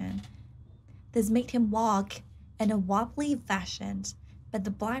position. This made him walk in a wobbly fashion, but the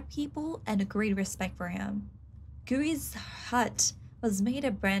black people had a great respect for him. Gooey's hut was made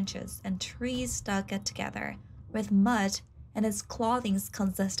of branches and trees stuck together with mud, and his clothing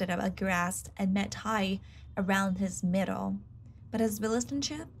consisted of a grass and mat tie around his middle. But his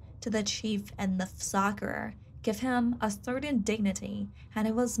relationship to the chief and the soccer gave him a certain dignity, and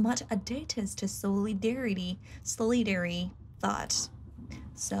it was much addicted to solidarity thought.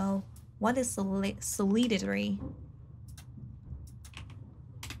 So, what is solidarity?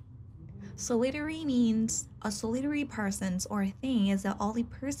 Solidarity means a solitary person or thing is the only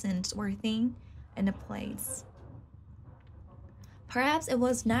person or thing in a place. Perhaps it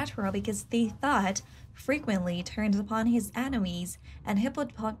was natural because the thought frequently turned upon his enemies and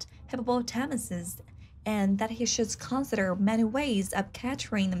hippopotamuses, and that he should consider many ways of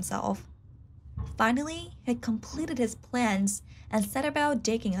capturing himself. Finally, he completed his plans and set about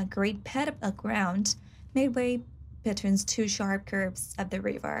digging a great pit of ground midway between two sharp curves of the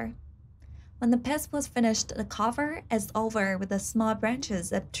river. When the pit was finished, the cover is over with the small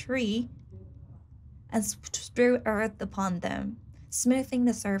branches of tree and strew earth upon them, smoothing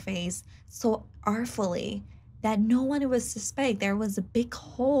the surface so artfully that no one would suspect there was a big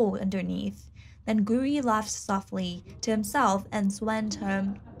hole underneath. Then Gooey laughed softly to himself and went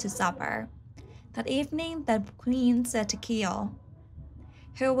home to supper. That evening the queen said to Keo,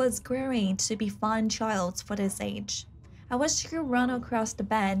 who was growing to be fine child for this age, I wish you could run across the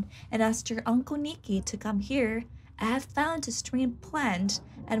bend and ask your Uncle Nicky to come here. I have found a strange plant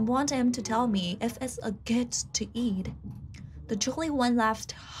and want him to tell me if it's a good to eat. The jolly one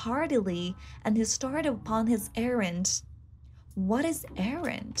laughed heartily, and he started upon his errand. What is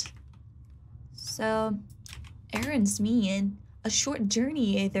errand? So, errands mean a short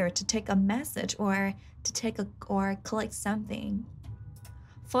journey either to take a message or or collect something.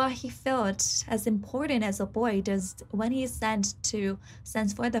 For he felt as important as a boy does when he sends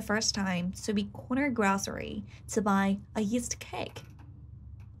for the first time to be corner grocery to buy a yeast cake.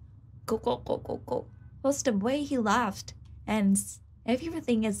 Go, go, go, go, go was the way he laughed, and if you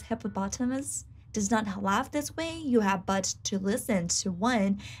think his hippopotamus does not laugh this way, you have but to listen to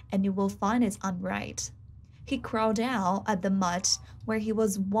one and you will find it unright. He crawled out at the mud where he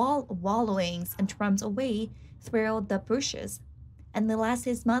was wallowing and tramped away through the bushes, and bless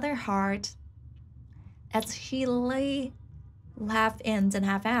his mother heart as she lay half in and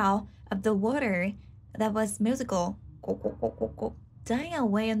half out of the water that was musical, go, go, go, go, go, dying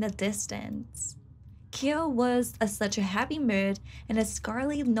away in the distance. Keo was in such a happy mood and had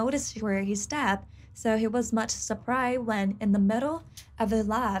scarcely noticed where he stepped, so he was much surprised when, in the middle of the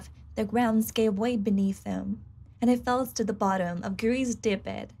laugh, the ground gave way beneath him, and he fell to the bottom of Gooey's deep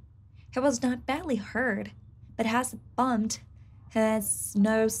pit. He was not badly hurt, but had bumped His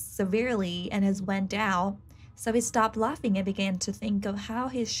nose severely and his went down, so he stopped laughing and began to think of how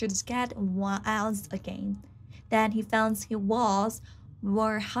he should get 1 ounce again. Then he found his walls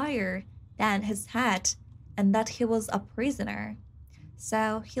were higher than his head and that he was a prisoner.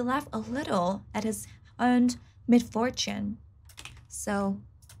 So he laughed a little at his own misfortune. So,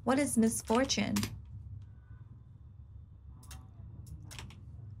 what is misfortune?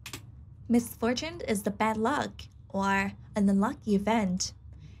 Misfortune is the bad luck or an unlucky event,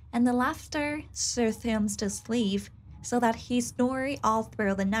 and the laughter soothed him to sleep so that he snored all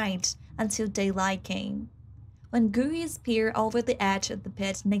through the night until daylight came. When Gooey peered over the edge of the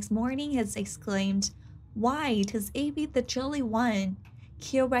pit next morning, he exclaimed, "Why, 'tis Abby the Jolly One!"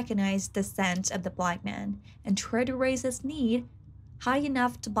 Keo recognized the scent of the black man and tried to raise his knee high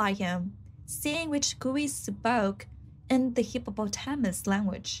enough to bite him, seeing which Gooey spoke in the hippopotamus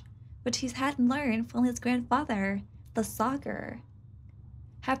language, which he had learned from his grandfather, the Sagar.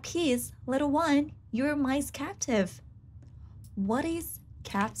 "Have peace, little one, you are my captive." What is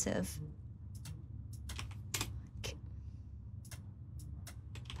captive?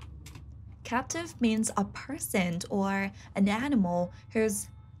 Captive means a person or an animal whose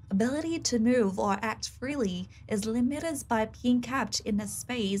ability to move or act freely is limited by being kept in a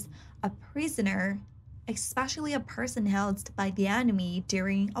space, a prisoner, especially a person held by the enemy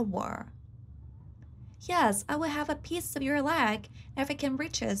during a war. "Yes, I will have a piece of your leg if it can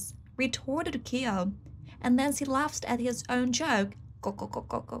reach us," retorted Keo, and then he laughed at his own joke. Go, go, go,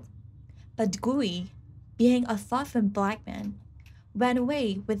 go, go. But Gooey, being a thoughtful black man, ran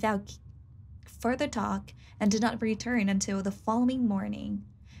away without further talk and did not return until the following morning.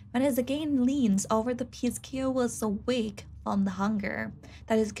 When he again leaned over the piece, Keo was so weak from the hunger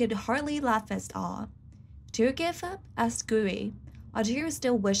that he could hardly laugh at all. "Do you give up?" asked Gooey. "Or do you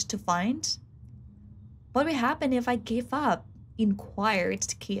still wish to find?" "What will happen if I give up?" inquired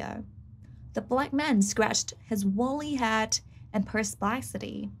Keo. The black man scratched his woolly head in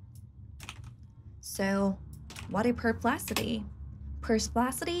perplexity. So, what is perplexity?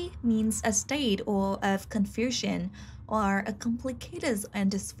 Perplexity means a state of confusion or a complicated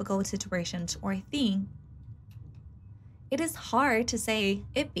and difficult situation or thing. It is hard to say,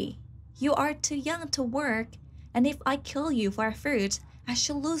 "Ippy, you are too young to work, and if I kill you for fruit, I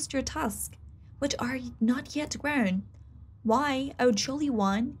shall lose your tusks, which are not yet grown. Why, oh jolly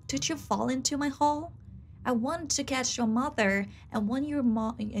one, did you fall into my hole? I want to catch your mother and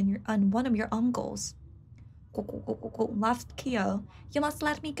one of your uncles." Laughed Keo. "You must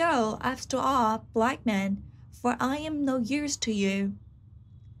let me go, after all, black man, for I am no use to you."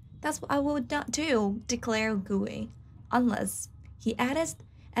 "That's what I will not do," declared Gooey, "unless," he added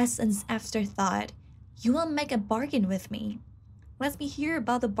as an afterthought, "you will make a bargain with me." "Let me hear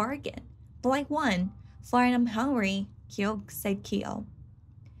about the bargain, black one, for I am hungry," said Keo.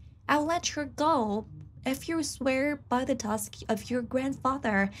 "I'll let you go if you swear by the tusk of your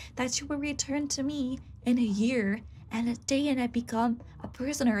grandfather that you will return to me in a year and a day and I become a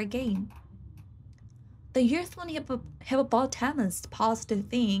prisoner again." The youthful hippopotamus paused to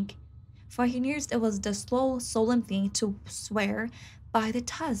think, for he knew it was the slow, solemn thing to swear by the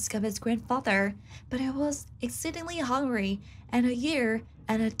tusk of his grandfather, but he was exceedingly hungry, and a year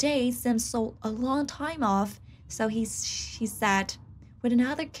and a day seemed so a long time off, so he said, with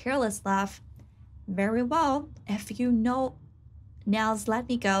another careless laugh, "Very well, if you know. Now let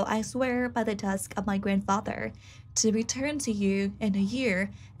me go. I swear by the tusk of my grandfather to return to you in a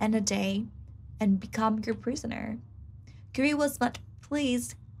year and a day and become your prisoner." Gooey was much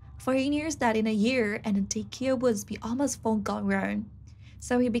pleased, for he knew that in a year and a day Keo would be almost full grown.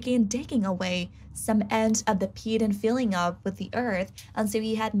 So he began digging away some end of the pit and filling up with the earth until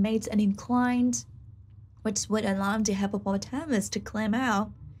he had made an incline which would allow the hippopotamus to climb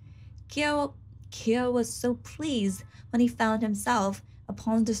out. Keo was so pleased when he found himself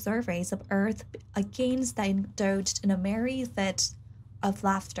upon the surface of earth again that he indulged in a merry fit of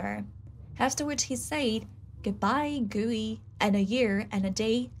laughter. After which he said, "Goodbye, Gooey, and a year and a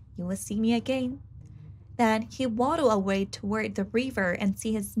day you will see me again." Then he waddled away toward the river and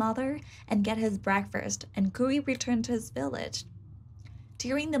see his mother and get his breakfast, and Gooey returned to his village.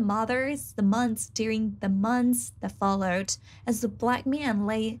 During the months that followed, as the black man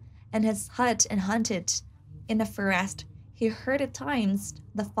lay in his hut and hunted in the forest, he heard at times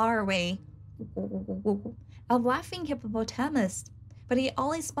the faraway of Laughing Hippopotamus, but he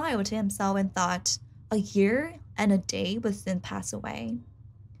only smiled to himself and thought, a year and a day would soon pass away.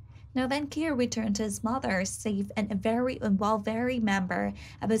 Now then Keo returned to his mother, safe and while very member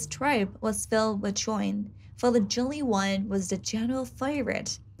of his tribe was filled with joy, for the jolly one was the general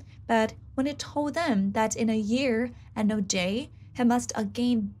favorite. But when he told them that in a year and a day He must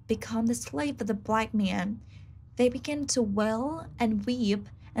again become the slave of the black man. They began to wail and weep,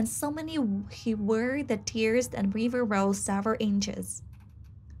 and so many he were the tears and river rose several inches.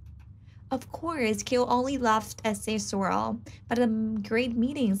 Of course, Kill only laughed at their sorrow, but the great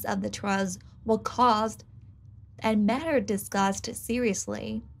meetings of the trust were caused and matter discussed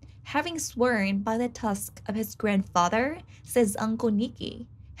seriously. Having sworn by the tusk of his grandfather, says Uncle Nicky,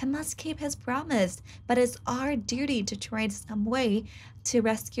 he must keep his promise, but it's our duty to try some way to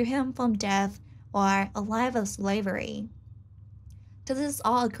rescue him from death or a life of slavery. To this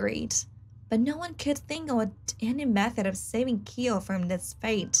all agreed, but no one could think of any method of saving Keo from this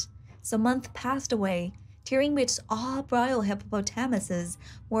fate. So months passed away, during which all royal hippopotamuses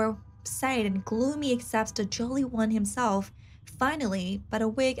were sad and gloomy except the jolly one himself. Finally, but a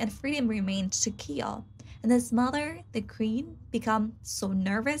week and freedom remained to Keo, and his mother, the queen, became so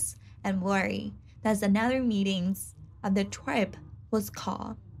nervous and worried that another meeting of the tribe was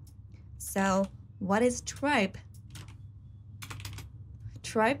called. So, what is tribe?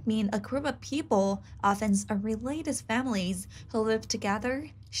 Tribe mean a group of people, often are related families, who live together,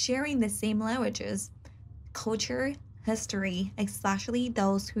 sharing the same languages, culture, history, especially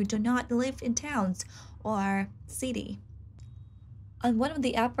those who do not live in towns or city. On one of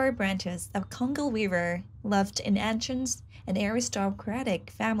the upper branches of Congo River lived an ancient and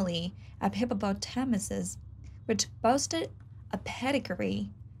aristocratic family of hippopotamuses, which boasted a pedigree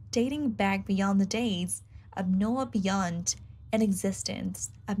dating back beyond the days of Noah, beyond an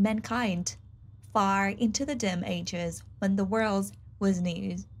existence of mankind, far into the dim ages when the world was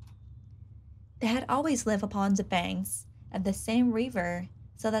new. They had always lived upon the banks of the same river,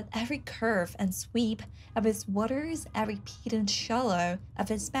 so that every curve and sweep of its waters, every peat and shallow of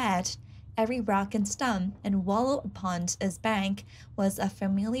its bed, every rock and stone and wallow upon its bank was as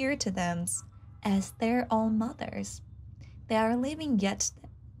familiar to them as their own mothers. They are living yet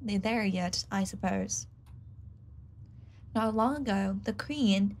there yet, I suppose. Not long ago, the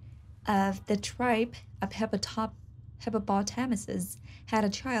queen of the tribe of hippopotamuses had a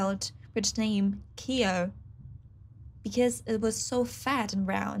child which named Keo because it was so fat and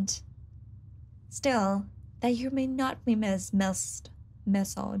round. Still, that you may not be misled,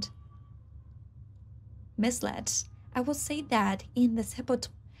 I will say that in this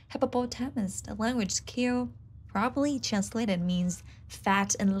hippopotamus language, Keo probably translated means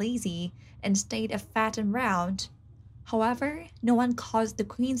fat and lazy instead of fat and round. However, no one caused the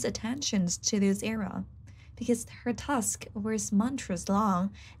queen's attentions to this era, because her tusk was monstrous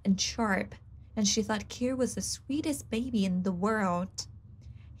long and sharp, and she thought Kir was the sweetest baby in the world.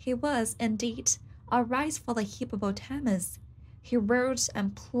 He was, indeed, a rice for the hippopotamus. He rode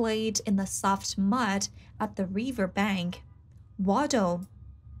and played in the soft mud at the river bank. Waddle.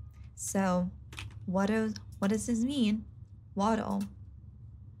 So, what does this mean? Waddle.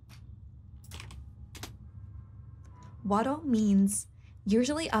 Waddle means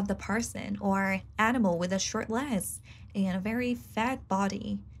usually of the person or animal with a short legs and a very fat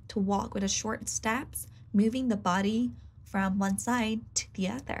body, to walk with a short steps, moving the body from one side to the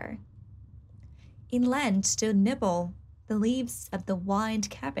other. Inland to nibble the leaves of the wild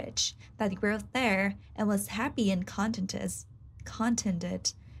cabbage that grew there and was happy and contented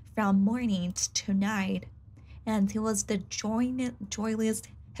from morning to night. And he was the joyless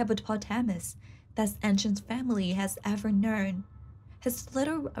hippopotamus that ancient family has ever known. His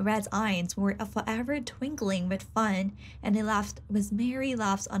little red eyes were forever twinkling with fun, and he laughed with merry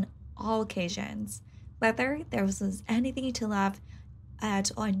laughs on all occasions, whether there was anything to laugh at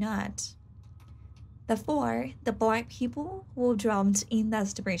or not. Therefore, the black people who drummed in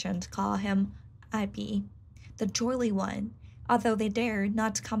desperation to call him Ipi, the jolly one, although they dared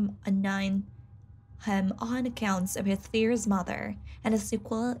not come anigh him on account of his fierce mother and his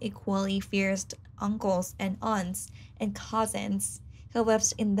equally fierce uncles and aunts and cousins who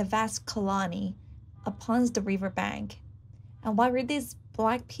lived in the vast colony upon the river bank. And what were these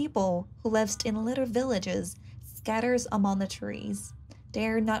black people who lived in little villages scattered among the trees?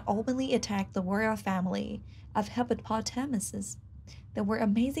 Dared not openly attack the royal family of hippopotamuses. They were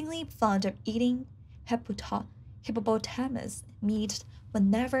amazingly fond of eating hippopotamus meat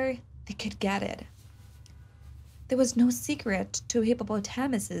whenever they could get it. There was no secret to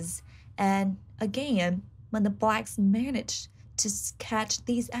hippopotamuses, and again, when the blacks managed to catch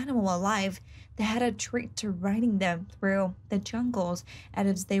these animals alive, they had a trick to riding them through the jungles as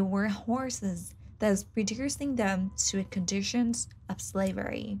if they were horses, thus reducing them to conditions of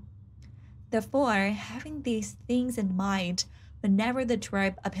slavery. Therefore, having these things in mind, whenever the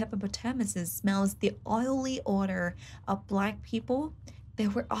tribe of hippopotamuses smells the oily odor of black people, they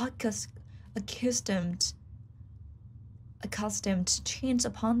were accustomed accustomed to change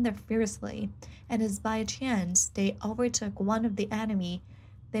upon them fiercely, and as by chance they overtook one of the enemy,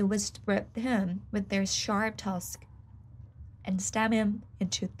 they would strip him with their sharp tusk and stab him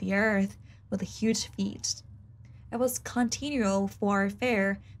into the earth with a huge feet. It was continual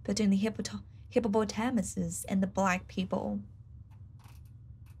warfare between the hippopotamuses and the black people.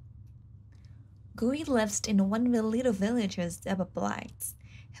 Gui lived in one of the little villages of the blacks.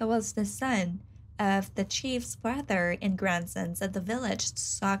 He was the son of the chief's brother and grandsons of the village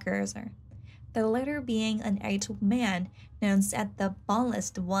soccer, the latter being an aged man known as the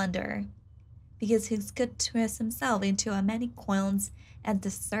boneless wonder, because he could twist himself into as many coils as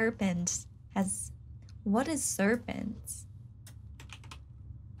the serpent has. What is serpent?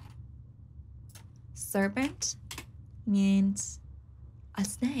 Serpent means a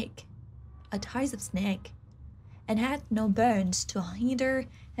snake, a type of snake, and had no bones to hinder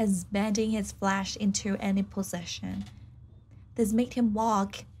his bending his flesh into any position. This made him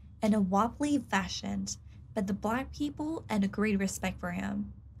walk in a wobbly fashion, but the black people had a great respect for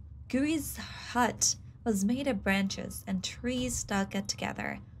him. Gui's hut was made of branches and trees stuck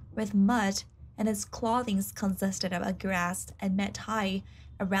together with mud, and his clothing consisted of a grass and mat tie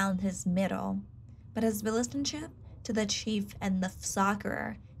around his middle. But his relationship to the chief and the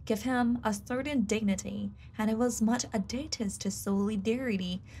soccer gave him a certain dignity, and it was much addicted to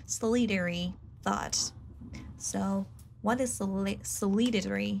solidarity thought. So, what is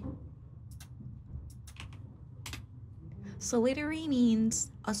solidarity? Solitary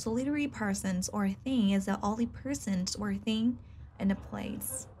means a solitary person or thing is the only person or thing in a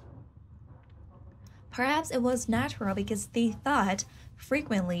place. Perhaps it was natural because the thought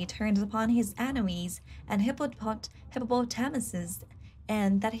frequently turned upon his enemies and hippopotamuses,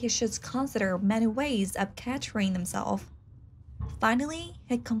 and that he should consider many ways of capturing himself. Finally,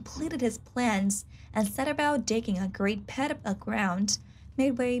 he completed his plans and set about digging a great pit of ground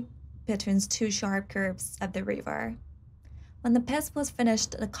midway between two sharp curves of the river. When the pit was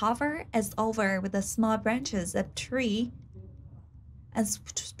finished, the cover is over with the small branches of tree and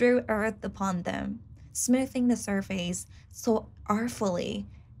strew earth upon them, smoothing the surface so artfully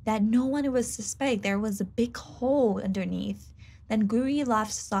that no one would suspect there was a big hole underneath. Then Guri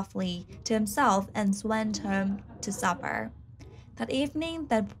laughed softly to himself and went home to supper. That evening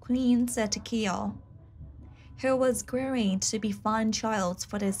the queen said to Keo, who was growing to be fine child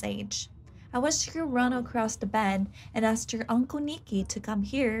for this age, I wish you could run across the bend and ask your Uncle Nicky to come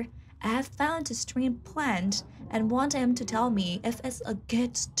here. I have found a strange plant and want him to tell me if it's a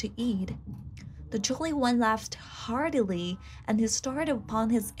good to eat. The jolly one laughed heartily, and he started upon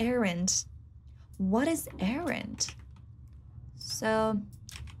his errand. What is errand? So,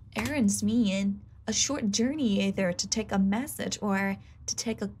 errands mean a short journey either to take a message or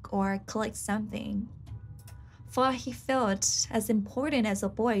or collect something. For he felt as important as a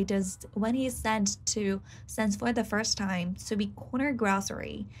boy does when he sends for the first time to be corner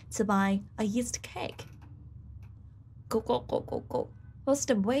grocery to buy a yeast cake. Go was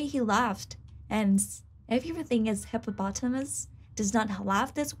the way he laughed. And if you think his hippopotamus does not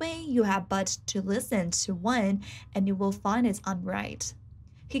laugh this way, you have but to listen to one and you will find it unright.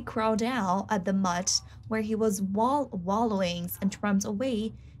 He crawled out at the mud where he was wallowing and trummed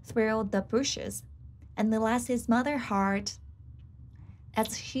away through the bushes, and the last his mother heard,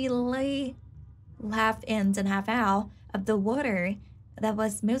 as she lay half in and half out of the water that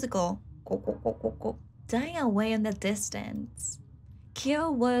was musical, dying away in the distance.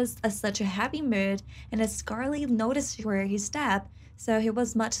 Kyo was such a happy mood and had scarcely noticed where he stepped, so he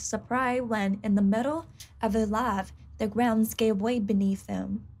was much surprised when, in the middle of the laugh, the ground gave way beneath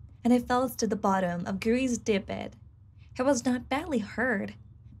him, and he fell to the bottom of Guri's deep pit. He was not badly hurt,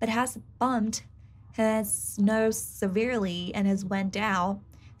 but has bumped his nose severely and has went down,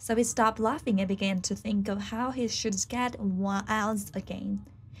 so he stopped laughing and began to think of how he should get out again.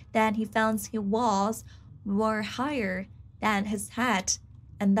 Then he found his walls were higher than his head,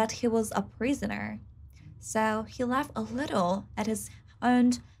 and that he was a prisoner. So he laughed a little at his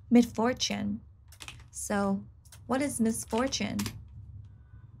own misfortune. So, what is misfortune?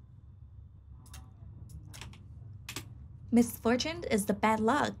 Misfortune is the bad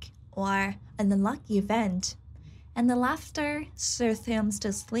luck or an unlucky event, and the laughter soothed him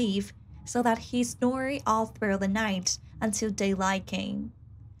to sleep, so that he snored all through the night until daylight came.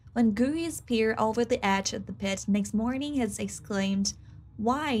 When Guri peered over the edge of the pit next morning, he exclaimed,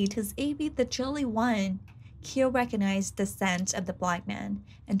 "Why, 'tis Abby the Jolly One!" Kyo recognized the scent of the black man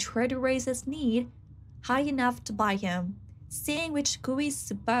and tried to raise his knee high enough to bite him, seeing which Guri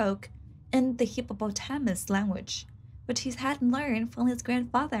spoke in the hippopotamus language, which he had learned from his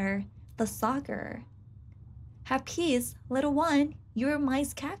grandfather, the Sagar. Have peace, little one, you're my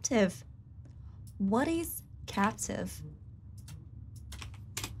captive. What is captive?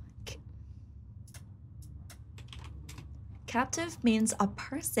 Captive means a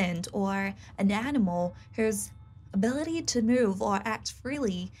person or an animal whose ability to move or act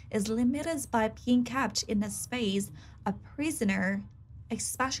freely is limited by being kept in a space, a prisoner,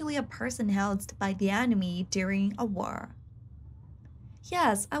 especially a person held by the enemy during a war.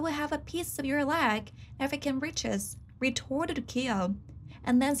 Yes, I will have a piece of your leg if I can reach us, retorted Keo,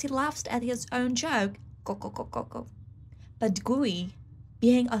 and then he laughed at his own joke. Go, go, go, go, go. But Gui,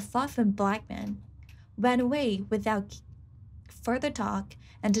 being a thoughtful black man, ran away without further talk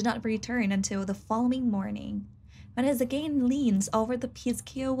and did not return until the following morning. When he again leans over the piece,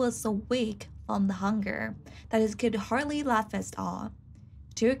 Keo was so weak from the hunger that he could hardly laugh at all.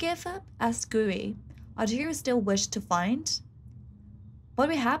 Do you give up? Asked Gui. Or do you still wish to find? What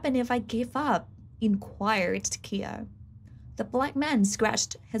would happen if I gave up? Inquired Keo. The black man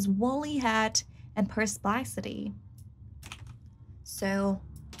scratched his woolly head in perplexity. So,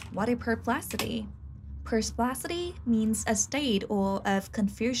 what is perplexity? Perplexity means a state or of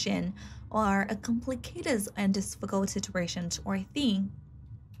confusion or a complicated and difficult situation or thing.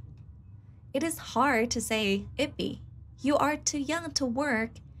 It is hard to say, Ippy, you are too young to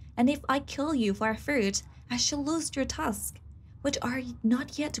work, and if I kill you for fruit, I shall lose your tusks, which are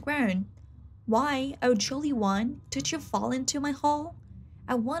not yet grown. Why, oh jolly one, did you fall into my hole?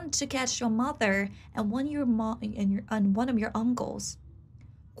 I want to catch your mother and one of your uncles.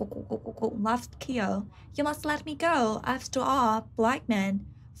 Laughed Keo. You must let me go, after all, black man,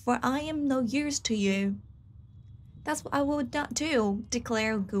 for I am no use to you. That's what I will not do,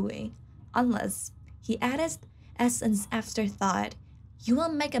 declared Gui, unless, he added as an afterthought, you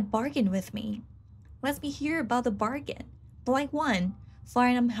will make a bargain with me. Let me hear about the bargain, black one, for I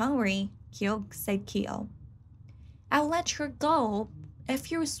am hungry, said Keo. I'll let you go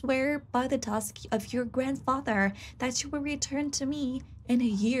if you swear by the tusk of your grandfather that you will return to me in a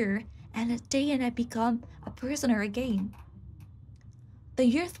year and a day and I become a prisoner again. The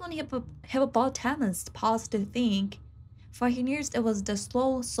youthful hippopotamus paused to think, for he knew it was the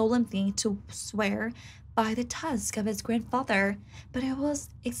slow, solemn thing to swear by the tusk of his grandfather, but he was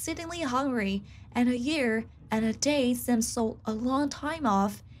exceedingly hungry, and a year and a day seemed so a long time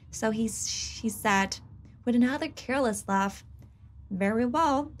off, so he said, with another careless laugh, very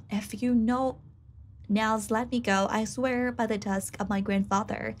well, if you know. Now let me go, I swear by the tusk of my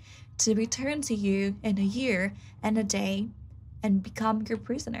grandfather, to return to you in a year and a day, and become your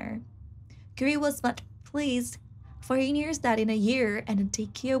prisoner. Guri was much pleased, for he knew that in a year and a day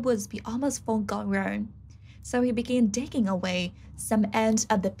Keo would be almost full grown. So he began digging away some end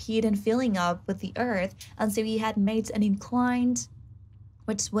of the pit and filling up with the earth until he had made an incline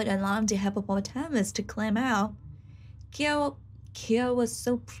which would allow the hippopotamus to climb out. Keo was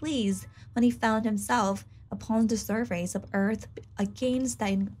so pleased when he found himself upon the surface of earth against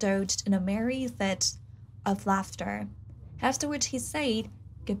that indulged in a merry fit of laughter. After which he said,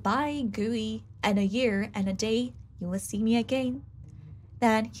 Goodbye, Gui, and a year and a day you will see me again.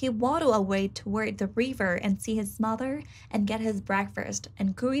 Then he waddled away toward the river and see his mother and get his breakfast,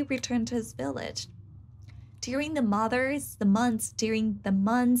 and Gui returned to his village. During the months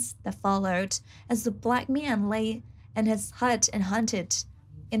that followed, as the black man lay in his hut and hunted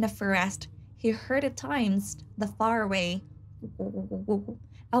in the forest, he heard at times the faraway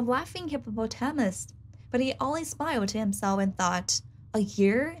of Laughing Hippopotamus, but he only smiled to himself and thought, a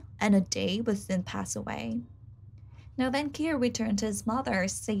year and a day would soon pass away. Now then Keo returned to his mother,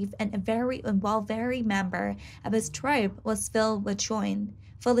 safe and very member of his tribe was filled with joy,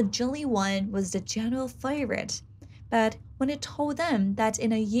 for the jolly one was the general favorite. But when he told them that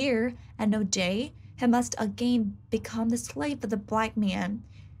in a year and a day he must again become the slave of the black man,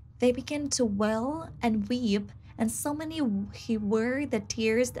 they began to wail and weep, and so many he were the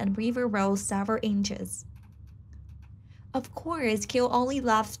tears and river rose several inches. Of course, Keo only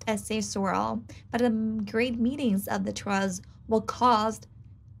laughed at their sorrow, but the great meetings of the trust were caused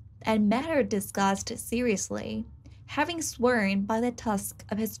and matter discussed seriously. Having sworn by the tusk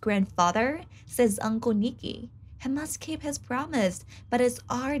of his grandfather, says Uncle Nicky, he must keep his promise, but it's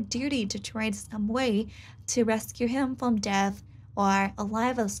our duty to try some way to rescue him from death or a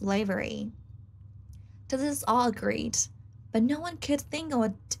life of slavery. This is all agreed, but no one could think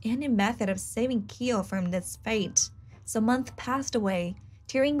of any method of saving Keo from this fate. So months passed away,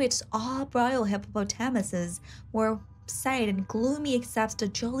 during which all royal hippopotamuses were sad and gloomy except the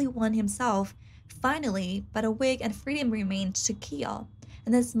jolly one himself. Finally, but a week and freedom remained to Keo,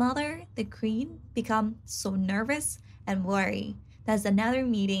 and his mother, the queen, became so nervous and worried that another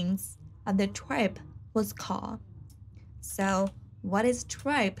meetings of the tribe was called. So, what is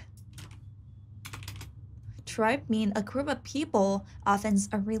tribe? Tribe mean a group of people, often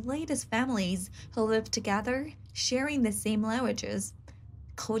are related families, who live together, sharing the same languages,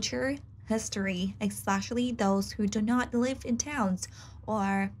 culture, history, especially those who do not live in towns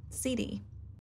or city.